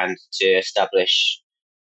and to establish,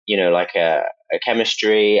 like a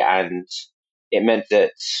chemistry. And it meant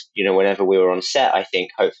that, whenever we were on set, I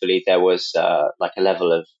think hopefully there was like a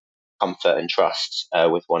level of comfort and trust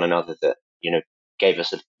with one another that, gave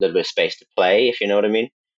us a little bit of space to play, if you know what I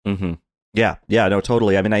mean. Mm-hmm. Yeah, no,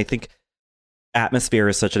 totally. I mean, I think atmosphere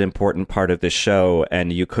is such an important part of this show,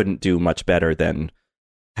 and you couldn't do much better than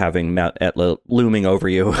having Mount Etna looming over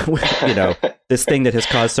you. This thing that has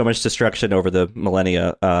caused so much destruction over the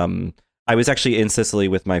millennia. I was actually in Sicily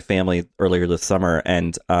with my family earlier this summer,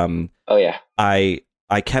 and oh yeah, I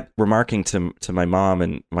kept remarking to my mom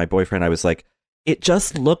and my boyfriend, I was like, it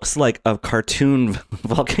just looks like a cartoon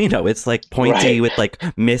volcano. It's like pointy with like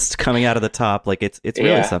mist coming out of the top. Like it's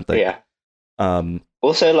really something. Yeah.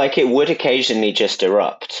 Also, like, it would occasionally just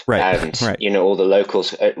erupt, and all the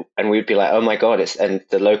locals, and we'd be like, "Oh my god!" And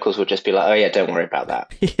the locals would just be like, "Oh yeah, don't worry about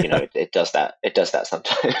that." Yeah. It does that. It does that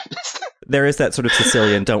sometimes. There is that sort of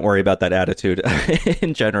Sicilian "don't worry about that" attitude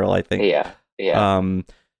in general, I think. Yeah.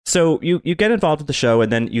 So you get involved with the show,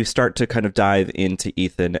 and then you start to kind of dive into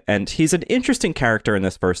Ethan, and he's an interesting character in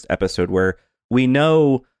this first episode, where we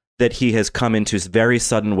know that he has come into very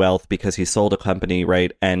sudden wealth because he sold a company,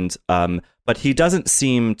 right? And but he doesn't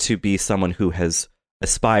seem to be someone who has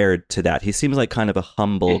aspired to that. He seems like kind of a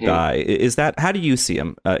humble guy. Is that, how do you see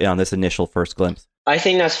him on this initial first glimpse? I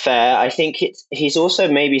think that's fair. I think he's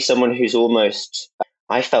also maybe someone who's almost,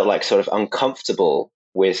 I felt like, sort of uncomfortable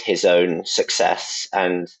with his own success,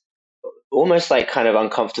 and almost like kind of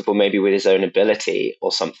uncomfortable maybe with his own ability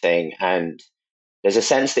or something. And there's a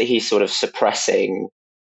sense that he's sort of suppressing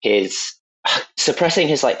his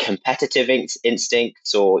like competitive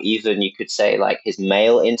instincts, or even you could say like his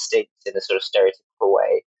male instincts in a sort of stereotypical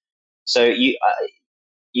way. So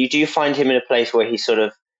you do find him in a place where he's sort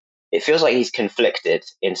of, it feels like he's conflicted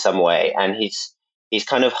in some way, and he's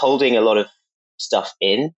kind of holding a lot of stuff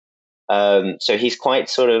in. So he's quite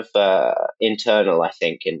sort of internal, I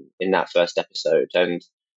think, in that first episode, and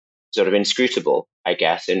sort of inscrutable, I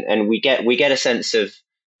guess. And we get a sense of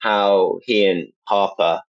how he and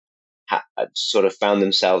Harper sort of found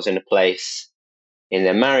themselves in a place in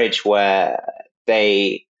their marriage where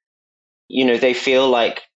they feel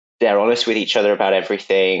like they're honest with each other about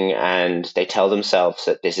everything, and they tell themselves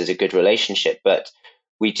that this is a good relationship. But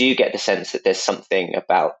we do get the sense that there's something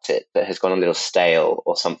about it that has gone a little stale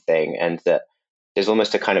or something, and that there's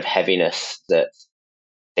almost a kind of heaviness that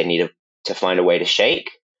they need to find a way to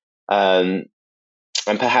shake. And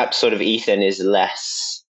perhaps sort of Ethan is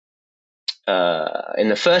less, in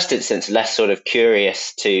the first instance, less sort of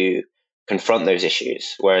curious to confront those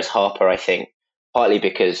issues, whereas Harper, I think, partly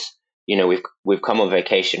because we've come on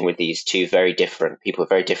vacation with these two very different people, a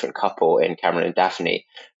very different couple in Cameron and Daphne,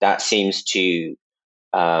 that seems to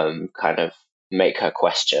kind of make her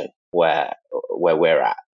question where we're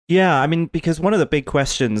at. Yeah, I mean, because one of the big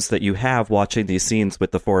questions that you have watching these scenes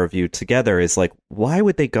with the four of you together is like, why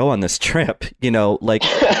would they go on this trip? Like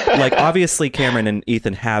obviously Cameron and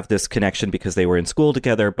Ethan have this connection because they were in school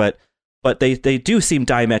together, but they do seem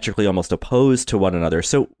diametrically almost opposed to one another.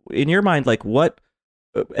 So in your mind, like, what,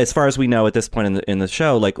 as far as we know at this point in the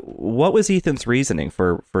show, like, what was Ethan's reasoning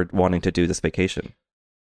for wanting to do this vacation?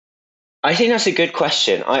 I think that's a good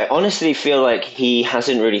question. I honestly feel like he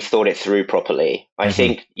hasn't really thought it through properly. I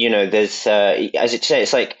think, there's, as it says,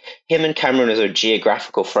 it's like him and Cameron are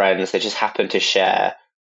geographical friends. They just happen to share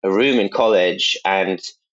a room in college. And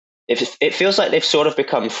it feels like they've sort of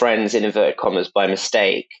become friends, in inverted commas, by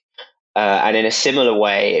mistake. And in a similar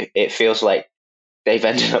way, it feels like they've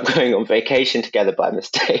ended up going on vacation together by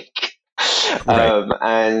mistake.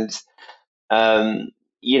 Right.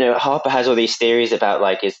 Harper has all these theories about,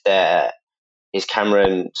 like, is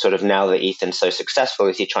Cameron sort of, now that Ethan's so successful,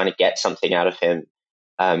 is he trying to get something out of him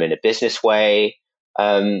in a business way?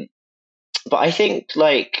 But I think,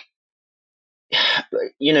 like,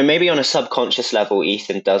 maybe on a subconscious level,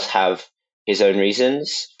 Ethan does have his own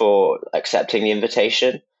reasons for accepting the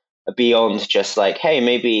invitation, beyond just like, hey,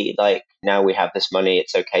 maybe like now we have this money,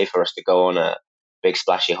 it's okay for us to go on a big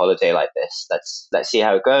splashy holiday like this. Let's see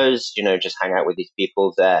how it goes. Just hang out with these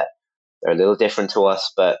people. They're a little different to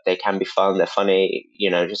us, but they can be fun. They're funny.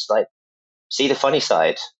 Just like see the funny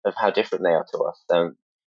side of how different they are to us.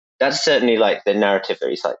 That's certainly like the narrative that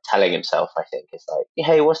he's like telling himself, I think. It's like,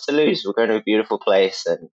 hey, what's to lose? We're going to a beautiful place,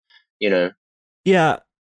 and, you know. Yeah.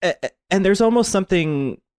 And there's almost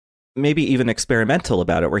something maybe even experimental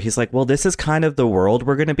about it, where he's like, well, this is kind of the world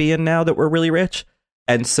we're going to be in now that we're really rich.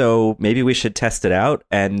 And so maybe we should test it out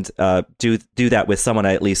and do that with someone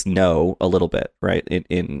I at least know a little bit, right?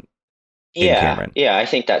 In Cameron. Yeah, I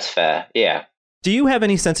think that's fair. Yeah. Do you have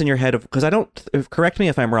any sense in your head of, because I don't, correct me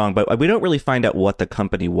if I'm wrong, but we don't really find out what the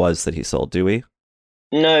company was that he sold, do we?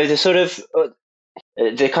 No, the sort of,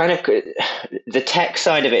 the kind of, the tech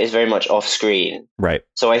side of it is very much off screen. Right.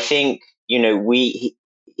 So I think, you know,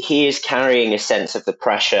 he is carrying a sense of the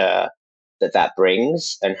pressure that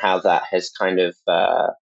brings, and how that has kind of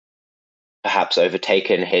perhaps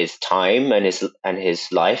overtaken his time and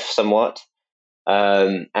his life somewhat,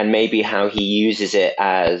 and maybe how he uses it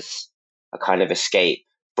as a kind of escape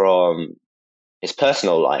from his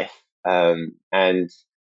personal life. But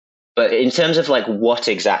in terms of like what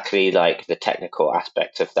exactly like the technical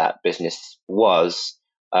aspect of that business was,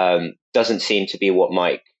 doesn't seem to be what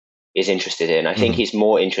Mike is interested in. I think he's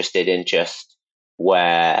more interested in just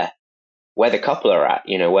where the couple are at,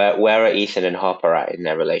 you know, where are Ethan and Harper at in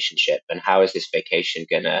their relationship, and how is this vacation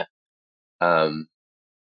gonna,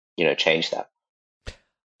 you know, change that?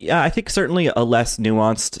 Yeah, I think certainly a less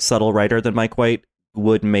nuanced, subtle writer than Mike White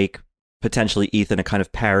would make potentially Ethan a kind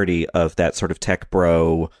of parody of that sort of tech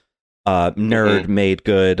bro, nerd made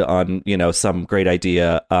good on, you know, some great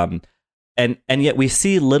idea. And yet we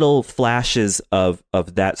see little flashes of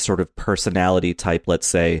that sort of personality type, let's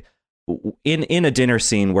say, in a dinner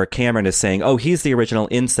scene where Cameron is saying, oh, he's the original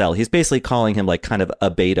incel. He's basically calling him like kind of a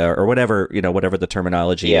beta or whatever, you know, whatever the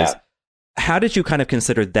terminology is. How did you kind of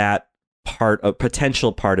consider that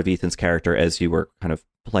potential part of Ethan's character as you were kind of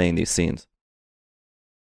playing these scenes?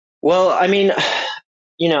 Well, I mean,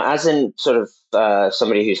 you know, as in sort of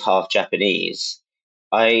somebody who's half Japanese,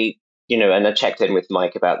 I checked in with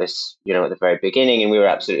Mike about this, you know, at the very beginning, and we were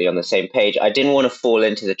absolutely on the same page. I didn't want to fall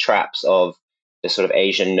into the traps of the sort of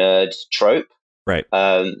Asian nerd trope, right?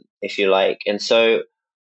 If you like. And so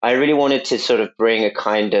I really wanted to sort of bring a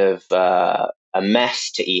kind of a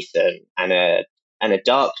mess to Ethan, and a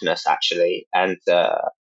darkness, actually. And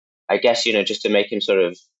I guess, you know, just to make him sort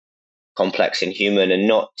of complex and human, and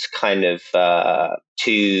not kind of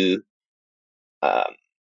too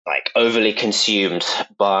like overly consumed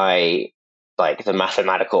by like the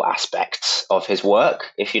mathematical aspects of his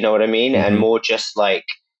work, if you know what I mean, and more just like,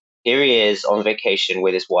 here he is on vacation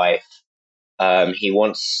with his wife. He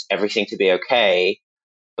wants everything to be okay,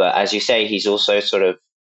 but as you say, he's also sort of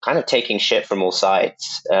kind of taking shit from all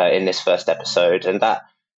sides in this first episode, and that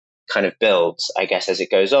kind of builds, I guess, as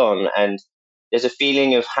it goes on. And there's a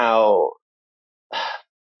feeling of how,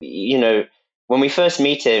 you know, when we first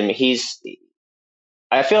meet him,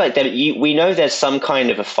 I feel like that we know there's some kind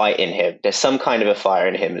of a fight in him. There's some kind of a fire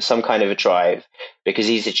in him, some kind of a drive, because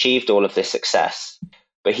he's achieved all of this success.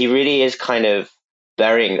 But he really is kind of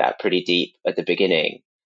burying that pretty deep at the beginning.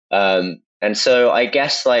 And so I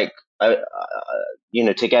guess, like, you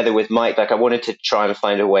know, together with Mike, like, I wanted to try and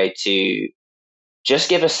find a way to just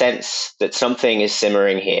give a sense that something is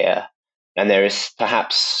simmering here, and there is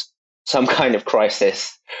perhaps some kind of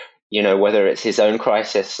crisis, you know, whether it's his own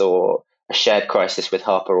crisis or a shared crisis with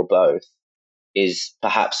Harper, or both, is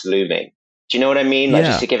perhaps looming. Do you know what I mean? Like,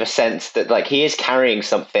 just to give a sense that, like, he is carrying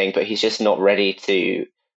something, but he's just not ready to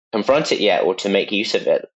confront it yet, or to make use of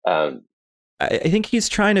it. I think he's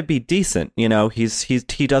trying to be decent. You know, he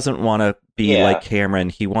doesn't want to be like Cameron.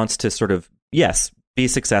 He wants to sort of, yes, be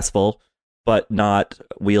successful, but not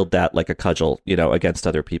wield that like a cudgel, you know, against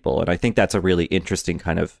other people. And I think that's a really interesting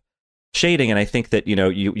kind of shading. And I think that, you know,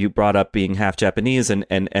 you brought up being half Japanese, and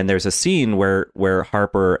there's a scene where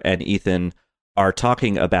Harper and Ethan are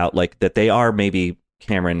talking about, like, that they are maybe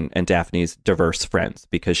Cameron and Daphne's diverse friends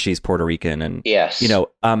because she's Puerto Rican, and you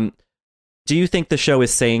know, do you think the show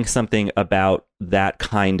is saying something about that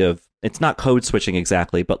kind of, it's not code switching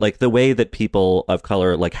exactly, but like the way that people of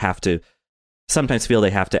color like have to sometimes feel they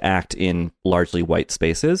have to act in largely white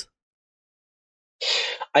spaces?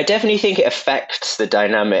 I definitely think it affects the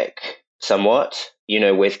dynamic somewhat, you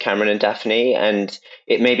know, with Cameron and Daphne, and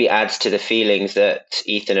it maybe adds to the feelings that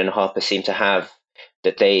Ethan and Harper seem to have,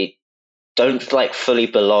 that they don't like fully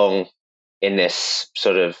belong in this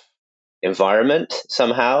sort of environment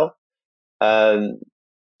somehow. But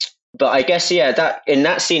I guess, that in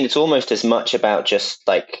that scene, it's almost as much about just,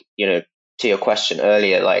 like, you know, to your question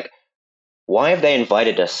earlier, like, why have they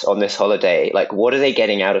invited us on this holiday? Like, what are they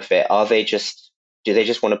getting out of it? Do they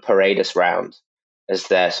just want to parade us around as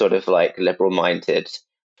their sort of like liberal-minded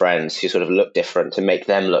friends who sort of look different to make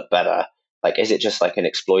them look better? Like, is it just like an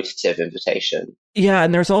exploitative invitation? Yeah,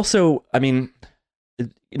 and there's also, I mean,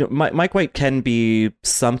 Mike White can be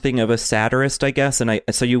something of a satirist, I guess, and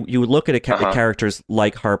so you look at characters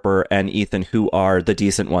like Harper and Ethan, who are the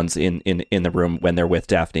decent ones in the room when they're with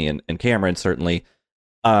Daphne and Cameron, certainly.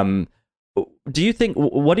 What do you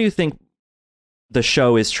think the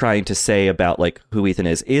show is trying to say about like who Ethan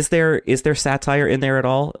is? Is there satire in there at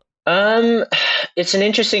all? It's an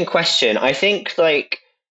interesting question. I think, like,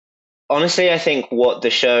 honestly, I think what the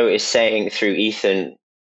show is saying through Ethan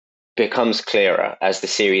becomes clearer as the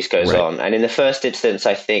series goes on. And in the first instance,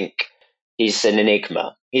 I think he's an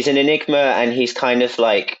enigma. He's an enigma, and he's kind of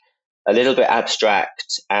like a little bit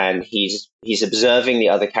abstract, and he's observing the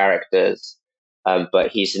other characters,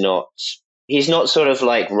 but he's not sort of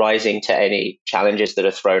like rising to any challenges that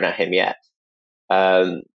are thrown at him yet.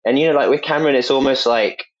 And like with Cameron, it's almost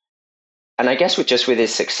like, and I guess with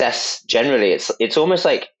his success generally, it's almost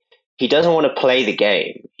like he doesn't want to play the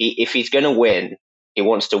game. If he's going to win, he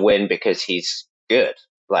wants to win because he's good,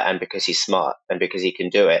 like, and because he's smart and because he can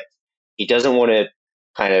do it. He doesn't want to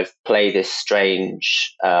kind of play this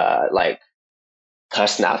strange, like,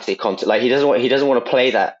 personality content. Like, he doesn't want to play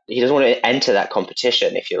that. He doesn't want to enter that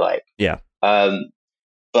competition, if you like. Yeah.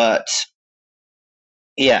 But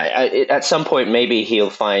yeah, at some point, maybe he'll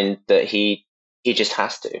find that he just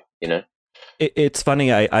has to, you know. It's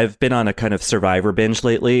funny. I've been on a kind of Survivor binge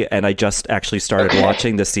lately, and I just actually started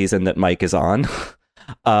watching the season that Mike is on.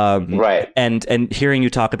 And hearing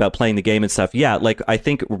you talk about playing the game and stuff. Yeah, like, I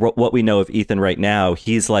think what we know of Ethan right now,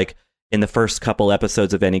 he's like, in the first couple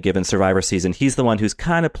episodes of any given Survivor season, he's the one who's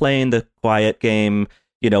kind of playing the quiet game,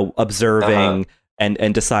 you know, observing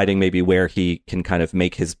and deciding maybe where he can kind of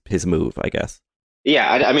make his move, I guess. Yeah,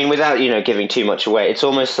 I mean, without, giving too much away, it's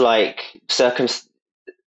almost like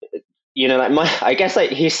I guess, like,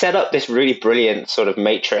 he set up this really brilliant sort of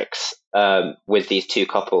matrix with these two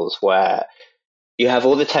couples where you have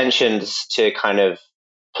all the tensions to kind of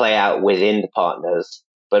play out within the partners,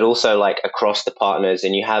 but also like across the partners,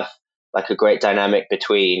 and you have like a great dynamic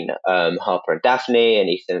between Harper and Daphne and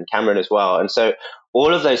Ethan and Cameron as well. And so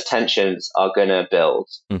all of those tensions are going to build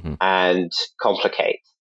and complicate.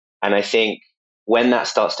 And I think when that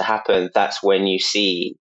starts to happen, that's when you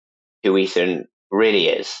see who Ethan really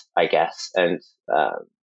is, I guess. And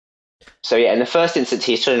so, yeah, in the first instance,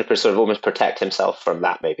 he's trying to sort of almost protect himself from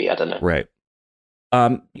that, maybe. I don't know. Right.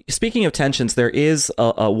 Speaking of tensions, there is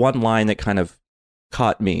a one line that kind of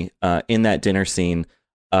caught me in that dinner scene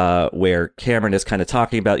where Cameron is kind of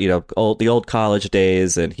talking about, the old college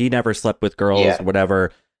days, and he never slept with girls or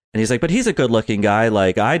whatever. And he's like, but he's a good looking guy.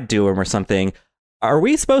 Like, I'd do him or something. Are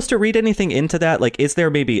we supposed to read anything into that? Like, is there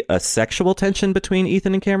maybe a sexual tension between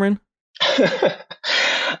Ethan and Cameron?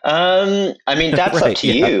 I mean, that's up to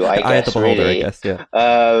you, I guess. Eye of the beholder, really. I guess, yeah.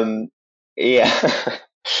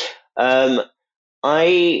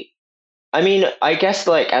 I mean, I guess,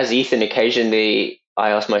 like, as Ethan, occasionally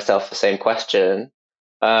I ask myself the same question.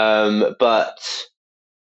 But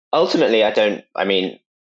ultimately, I mean,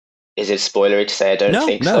 is it spoilery to say I don't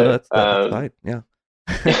think so? No, that's fine. Yeah.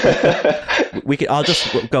 I'll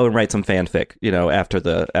just go and write some fanfic, after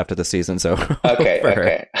the season. So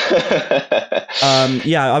okay.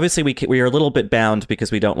 Yeah, obviously we are a little bit bound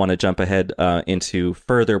because we don't want to jump ahead into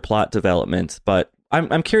further plot development. But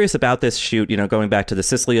I'm curious about this shoot. Going back to the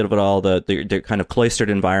Sicily of it all, the kind of cloistered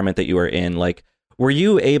environment that you were in. Like, were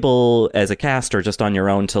you able, as a cast or just on your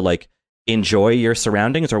own, to like enjoy your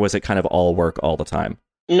surroundings, or was it kind of all work all the time?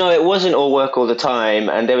 No, it wasn't all work all the time,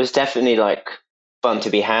 and there was definitely like fun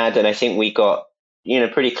to be had, and I think we got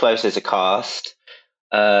pretty close as a cast,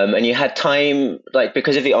 and you had time, like,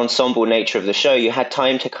 because of the ensemble nature of the show, you had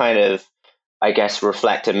time to kind of, I guess,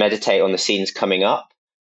 reflect and meditate on the scenes coming up,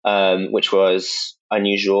 which was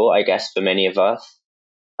unusual, I guess, for many of us,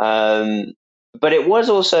 but it was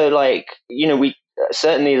also like, we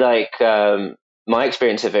certainly, like, my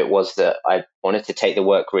experience of it was that I wanted to take the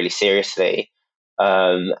work really seriously,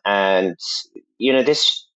 and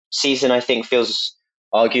this season, I think, feels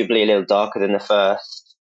arguably a little darker than the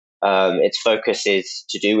first. Its focus is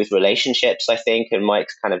to do with relationships, I think, and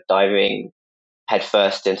Mike's kind of diving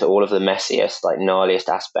headfirst into all of the messiest, like, gnarliest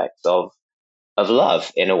aspects of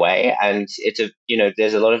love, in a way. And it's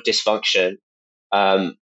there's a lot of dysfunction,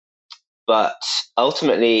 but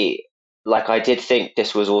ultimately, like, I did think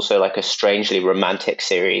this was also like a strangely romantic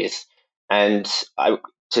series, and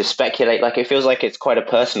to speculate, like, it feels like it's quite a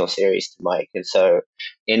personal series to Mike. And so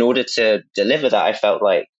in order to deliver that, I felt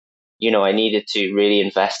like, I needed to really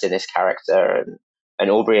invest in this character, and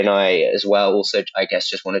Aubrey and I as well also, I guess,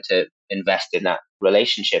 just wanted to invest in that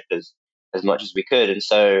relationship as much as we could. And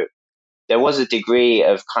so there was a degree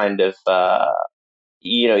of kind of,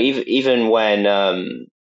 even when I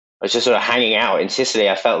was just sort of hanging out in Sicily,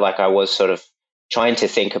 I felt like I was sort of trying to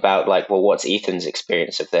think about like, well, what's Ethan's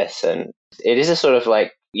experience of this? And it is a sort of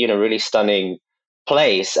like, really stunning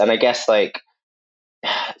place. And I guess like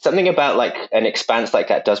something about like an expanse like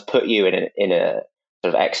that does put you in a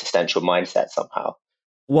sort of existential mindset somehow.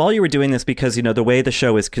 While you were doing this, because, the way the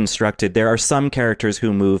show is constructed, there are some characters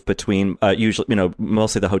who move between, usually,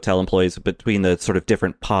 mostly the hotel employees, between the sort of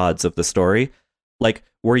different pods of the story. Like,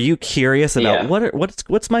 were you curious about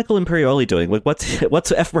what's Michael Imperioli doing? Like,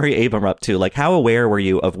 what's F. Murray Abraham up to? Like, how aware were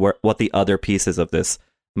you of what the other pieces of this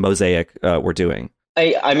mosaic were doing?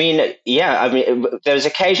 I mean, there's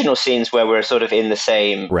occasional scenes where we're sort of in the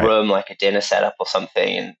same room, like a dinner setup or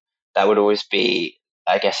something, and that would always be,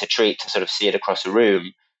 I guess, a treat to sort of see it across a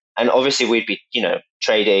room. And obviously we'd be,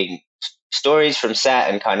 trading stories from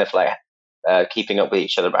set and kind of like keeping up with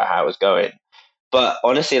each other about how it was going. But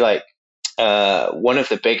honestly, like one of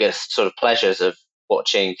the biggest sort of pleasures of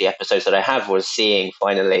watching the episodes that I have was seeing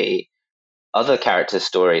finally other characters'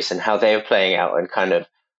 stories and how they were playing out, and kind of,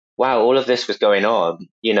 wow, all of this was going on,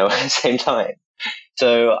 at the same time.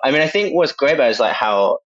 So, I mean, I think what's great about it is like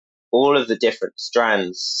how all of the different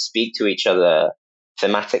strands speak to each other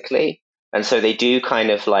thematically. And so they do kind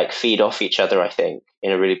of like feed off each other, I think,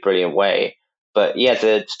 in a really brilliant way. But yeah,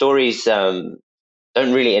 the stories don't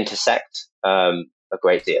really intersect a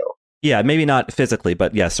great deal. Yeah, maybe not physically,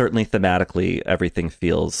 but yeah, certainly thematically, everything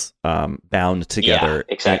feels bound together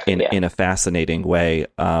in a fascinating way.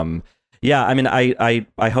 Yeah, I mean,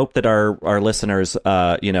 I hope that our listeners,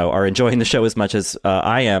 are enjoying the show as much as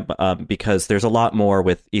I am, because there's a lot more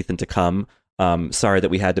with Ethan to come. Sorry that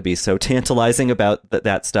we had to be so tantalizing about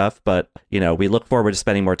that stuff, but, we look forward to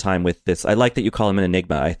spending more time with this. I like that you call him an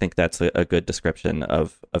enigma. I think that's a good description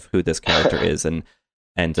of who this character is.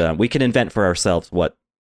 And we can invent for ourselves what,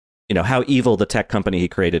 how evil the tech company he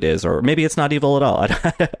created is, or maybe it's not evil at all.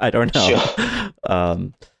 I don't know.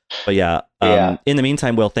 Sure. But yeah, in the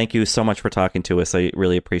meantime, Will, thank you so much for talking to us. I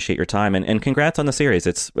really appreciate your time, and congrats on the series.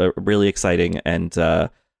 It's really exciting, and I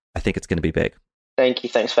think it's going to be big. Thank you.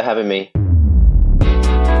 Thanks for having me.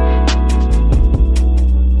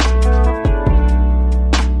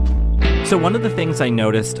 So one of the things I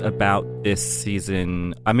noticed about this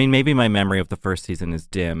season, I mean, maybe my memory of the first season is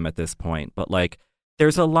dim at this point, but like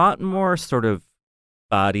there's a lot more sort of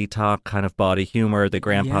body talk, kind of body humor. The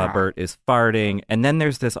grandpa Bert is farting, and then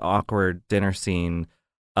there's this awkward dinner scene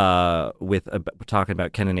with talking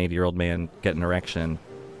about can an 80-year-old man get an erection?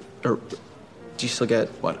 Do you still get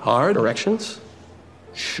hard erections?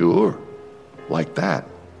 Sure, like that.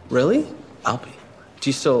 Really? I'll be. Do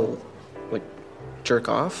you still jerk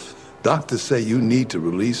off? Doctors say you need to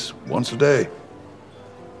release once a day.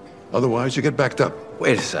 Otherwise, you get backed up.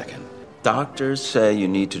 Wait a second. Doctors say you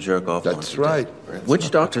need to jerk off once a day. That's right. Which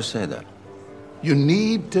doctors say that? You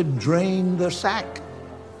need to drain the sack.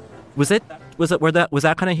 Was that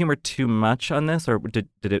kind of humor too much on this, or did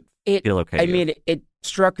it feel okay? I mean, it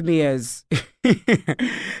struck me as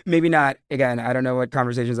maybe not. Again, I don't know what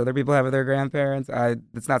conversations other people have with their grandparents.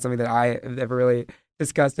 It's not something that I have ever really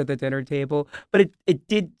discussed at the dinner table, but it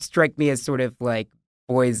did strike me as sort of like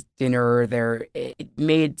boys' dinner. It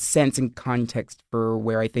made sense in context for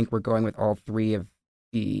where I think we're going with all three of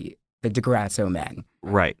the DeGrasso men.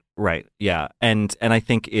 Right, yeah, and I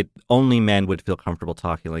think only men would feel comfortable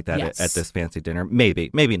talking like that at this fancy dinner. Maybe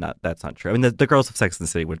not. That's not true. I mean, the girls of Sex and the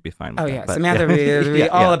City would be fine with that. But, Samantha would be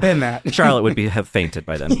all up in that. Charlotte would have fainted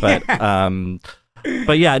by then, but.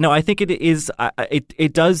 But yeah, no, I think it is.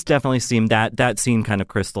 It does definitely seem that scene kind of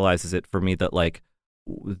crystallizes it for me that like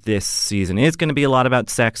this season is going to be a lot about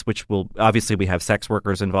sex, which will obviously we have sex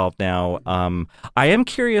workers involved now. I am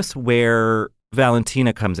curious where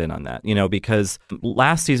Valentina comes in on that, because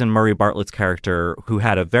last season Murray Bartlett's character, who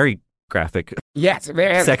had a very graphic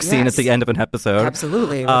sex scene at the end of an episode,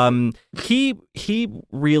 absolutely, he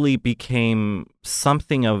really became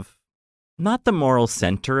something of not the moral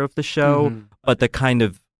center of the show, but the kind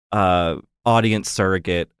of audience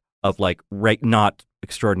surrogate of like not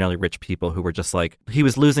extraordinarily rich people who were just like, he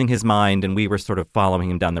was losing his mind and we were sort of following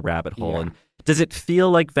him down the rabbit hole. And does it feel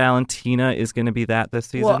like Valentina is going to be that this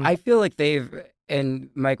season? Well, I feel like and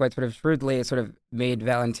Mike White sort of shrewdly sort of made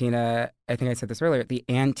Valentina, I think I said this earlier, the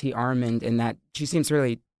anti-Armand, in that she seems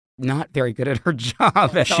really not very good at her job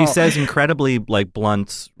at all. She says incredibly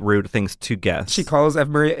blunt, rude things to guests. She calls F.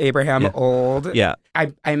 Murray Abraham old. Yeah.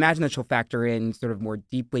 I imagine that she'll factor in sort of more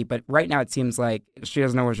deeply, but right now it seems like she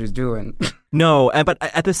doesn't know what she's doing. No, but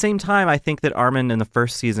at the same time, I think that Armand in the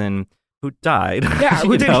first season, who died. Yeah,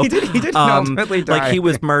 he did ultimately die. Like he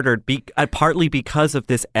was murdered partly because of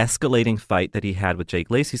this escalating fight that he had with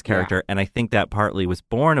Jake Lacey's character. And I think that partly was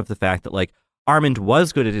born of the fact that like Armand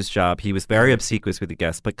was good at his job. He was very obsequious with the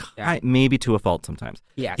guests, but maybe to a fault sometimes.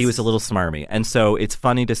 Yes. He was a little smarmy. And so it's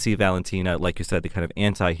funny to see Valentina, like you said, the kind of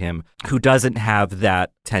anti-him, who doesn't have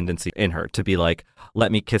that tendency in her to be like,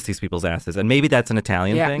 let me kiss these people's asses. And maybe that's an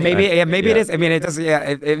Italian thing. Maybe it is. I mean, it does.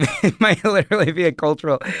 Yeah, it might literally be a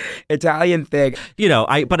cultural Italian thing. You know,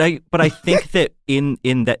 but I think that in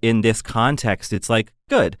this context, it's like,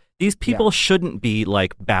 good. These people shouldn't be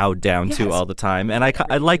like bowed down to all the time, and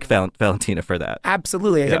I like Valentina for that.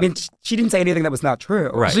 Absolutely. Yeah. I mean, she didn't say anything that was not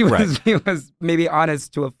true. Right. She was maybe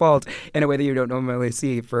honest to a fault in a way that you don't normally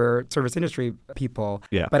see for service industry people.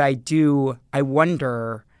 Yeah. But I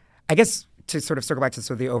wonder. I guess to sort of circle back to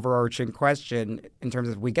sort of the overarching question in terms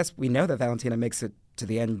of we know that Valentina makes it to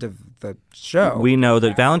the end of the show. We know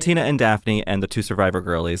that Valentina and Daphne and the two survivor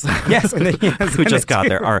girlies who just got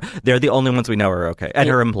there they're the only ones we know are okay. And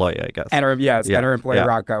her employee, I guess. And her employee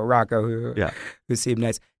Rocco who seemed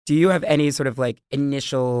nice. Do you have any sort of like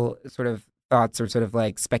initial sort of thoughts or sort of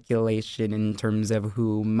like speculation in terms of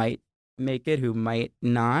who might make it, who might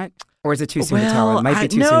not? Or is it too soon to tell? It might be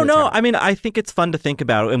too soon to tell. I mean, I think it's fun to think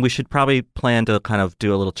about, and we should probably plan to kind of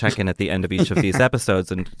do a little check-in at the end of each of these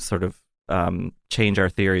episodes and sort of change our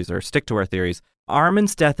theories or stick to our theories.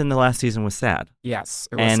 Armin's death in the last season was sad. Yes,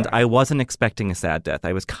 it was and sad. I wasn't expecting a sad death.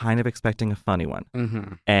 I was kind of expecting a funny one.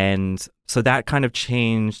 Mm-hmm. And so that kind of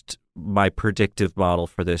changed my predictive model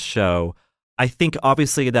for this show. I think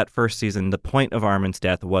obviously that first season, the point of Armin's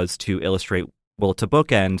death was to illustrate, well, to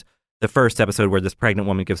bookend the first episode where this pregnant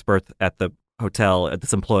woman gives birth at the hotel at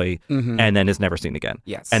this employee and then is never seen again.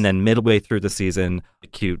 Yes. And then midway through the season, the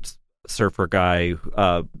cute surfer guy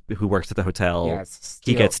who works at the hotel,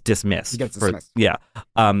 he gets dismissed.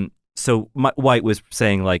 So White was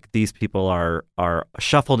saying like these people are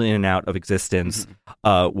shuffled in and out of existence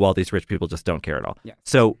while these rich people just don't care at all. Yes.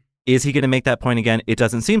 So is he going to make that point again? It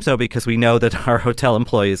doesn't seem so because we know that our hotel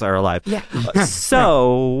employees are alive. Yeah.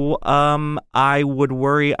 So I would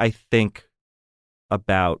worry, I think,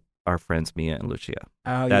 about our friends Mia and Lucia.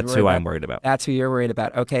 Oh, that's who I'm worried about. That's who you're worried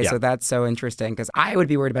about. Okay, so that's so interesting because I would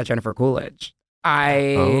be worried about Jennifer Coolidge.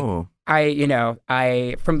 From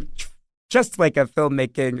just like a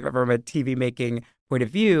filmmaking, from a TV making point of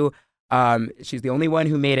view, she's the only one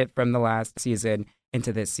who made it from the last season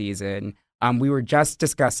into this season. We were just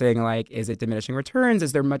discussing, like, is it diminishing returns?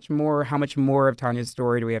 Is there much more? How much more of Tanya's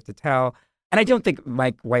story do we have to tell? And I don't think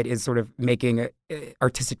Mike White is sort of making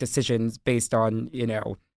artistic decisions based on,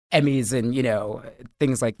 Emmys and,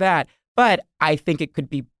 things like that. But I think it could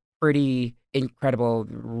be pretty incredible,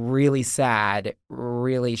 really sad,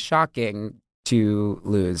 really shocking to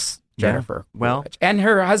lose Jennifer. Well, and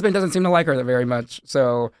her husband doesn't seem to like her very much.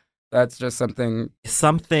 So that's just something.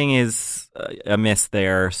 Something is amiss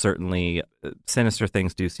there. Certainly, sinister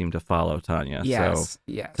things do seem to follow Tanya. Yes.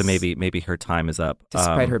 So maybe her time is up,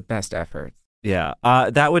 despite her best efforts. Yeah,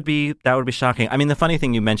 that would be shocking. I mean, the funny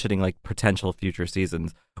thing, you mentioning like potential future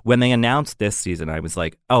seasons. When they announced this season, I was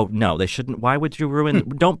like, oh no, they shouldn't. Why would you ruin?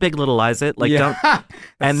 Don't Big Littleize it. Like don't.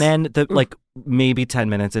 And then maybe 10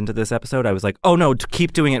 minutes into this episode, I was like, oh no,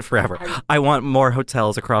 keep doing it forever. I want more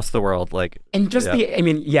hotels across the world. I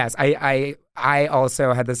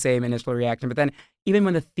also had the same initial reaction, but then even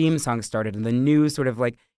when the theme song started and the new sort of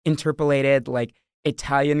like interpolated like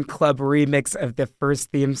Italian club remix of the first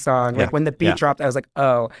theme song, like when the beat dropped, I was like,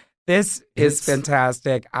 oh, this is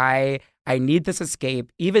fantastic. I need this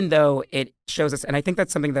escape, even though it shows us, and I think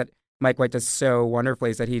that's something that Mike White does so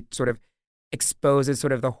wonderfully, is that he sort of exposes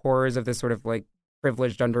sort of the horrors of this sort of like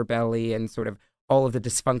privileged underbelly and sort of all of the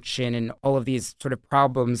dysfunction and all of these sort of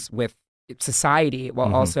problems with society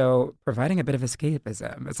while also providing a bit of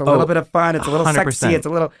escapism. It's a little bit of fun. It's a little 100%. Sexy.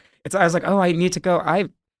 I was like, oh, I need to go. I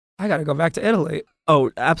got to go back to Italy.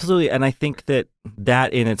 Oh, absolutely. And I think that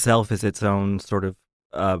in itself is its own sort of,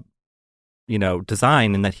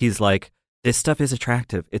 design, and that he's like, this stuff is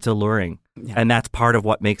attractive. It's alluring. Yeah. And that's part of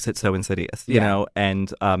what makes it so insidious, you know?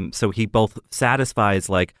 And so he both satisfies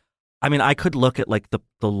like, I mean, I could look at like the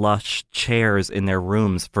lush chairs in their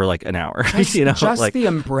rooms for like an hour. Just the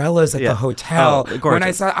umbrellas at the hotel. Oh, when I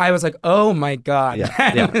saw, I was like, oh my God.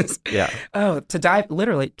 To die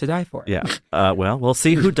for. Yeah. Well, we'll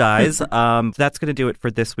see who dies. That's going to do it for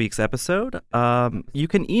this week's episode. You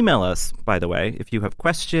can email us, by the way, if you have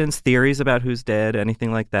questions, theories about who's dead,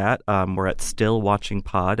 anything like that. We're at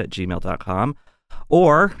stillwatchingpod@gmail.com.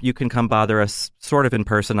 Or you can come bother us sort of in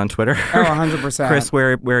person on Twitter. Oh, 100%. Chris,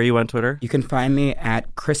 where are you on Twitter? You can find me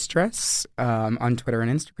at Christress on Twitter and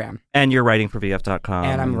Instagram. And you're writing for VF.com.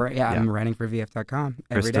 And I'm writing for VF.com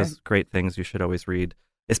every day. Chris does great things you should always read,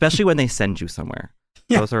 especially when they send you somewhere.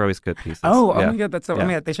 Yeah. Those are always good pieces. Oh my God, that's so.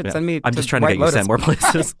 Yeah. They should send me. I'm just trying to get you sent more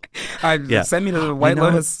places. Send me to the White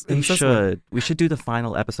Lotus. We should do the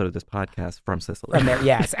final episode of this podcast from Sicily.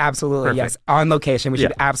 Yes, absolutely. Yes, on location. We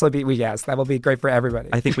should absolutely be. Yes, that will be great for everybody.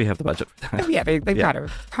 I think we have the budget for that. Yeah, they've got it.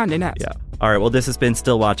 Condé Nast. Yeah. All right. Well, this has been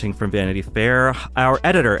Still Watching from Vanity Fair. Our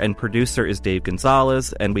editor and producer is Dave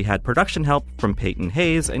Gonzalez, and we had production help from Peyton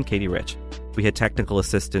Hayes and Katie Rich. We had technical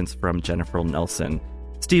assistance from Jennifer Nelson.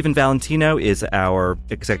 Stephen Valentino is our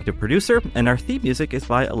executive producer, and our theme music is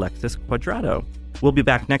by Alexis Quadrado. We'll be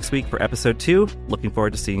back next week for episode 2. Looking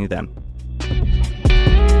forward to seeing you then.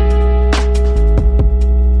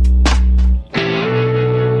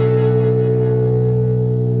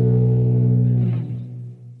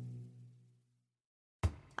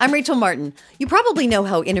 I'm Rachel Martin. You probably know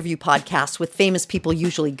how interview podcasts with famous people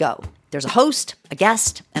usually go. There's a host, a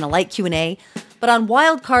guest, and a light Q&A. But on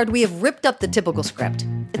Wildcard, we have ripped up the typical script.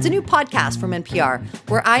 It's a new podcast from NPR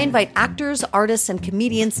where I invite actors, artists, and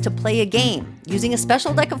comedians to play a game using a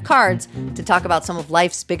special deck of cards to talk about some of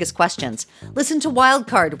life's biggest questions. Listen to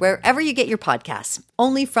Wildcard wherever you get your podcasts,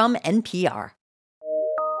 only from NPR.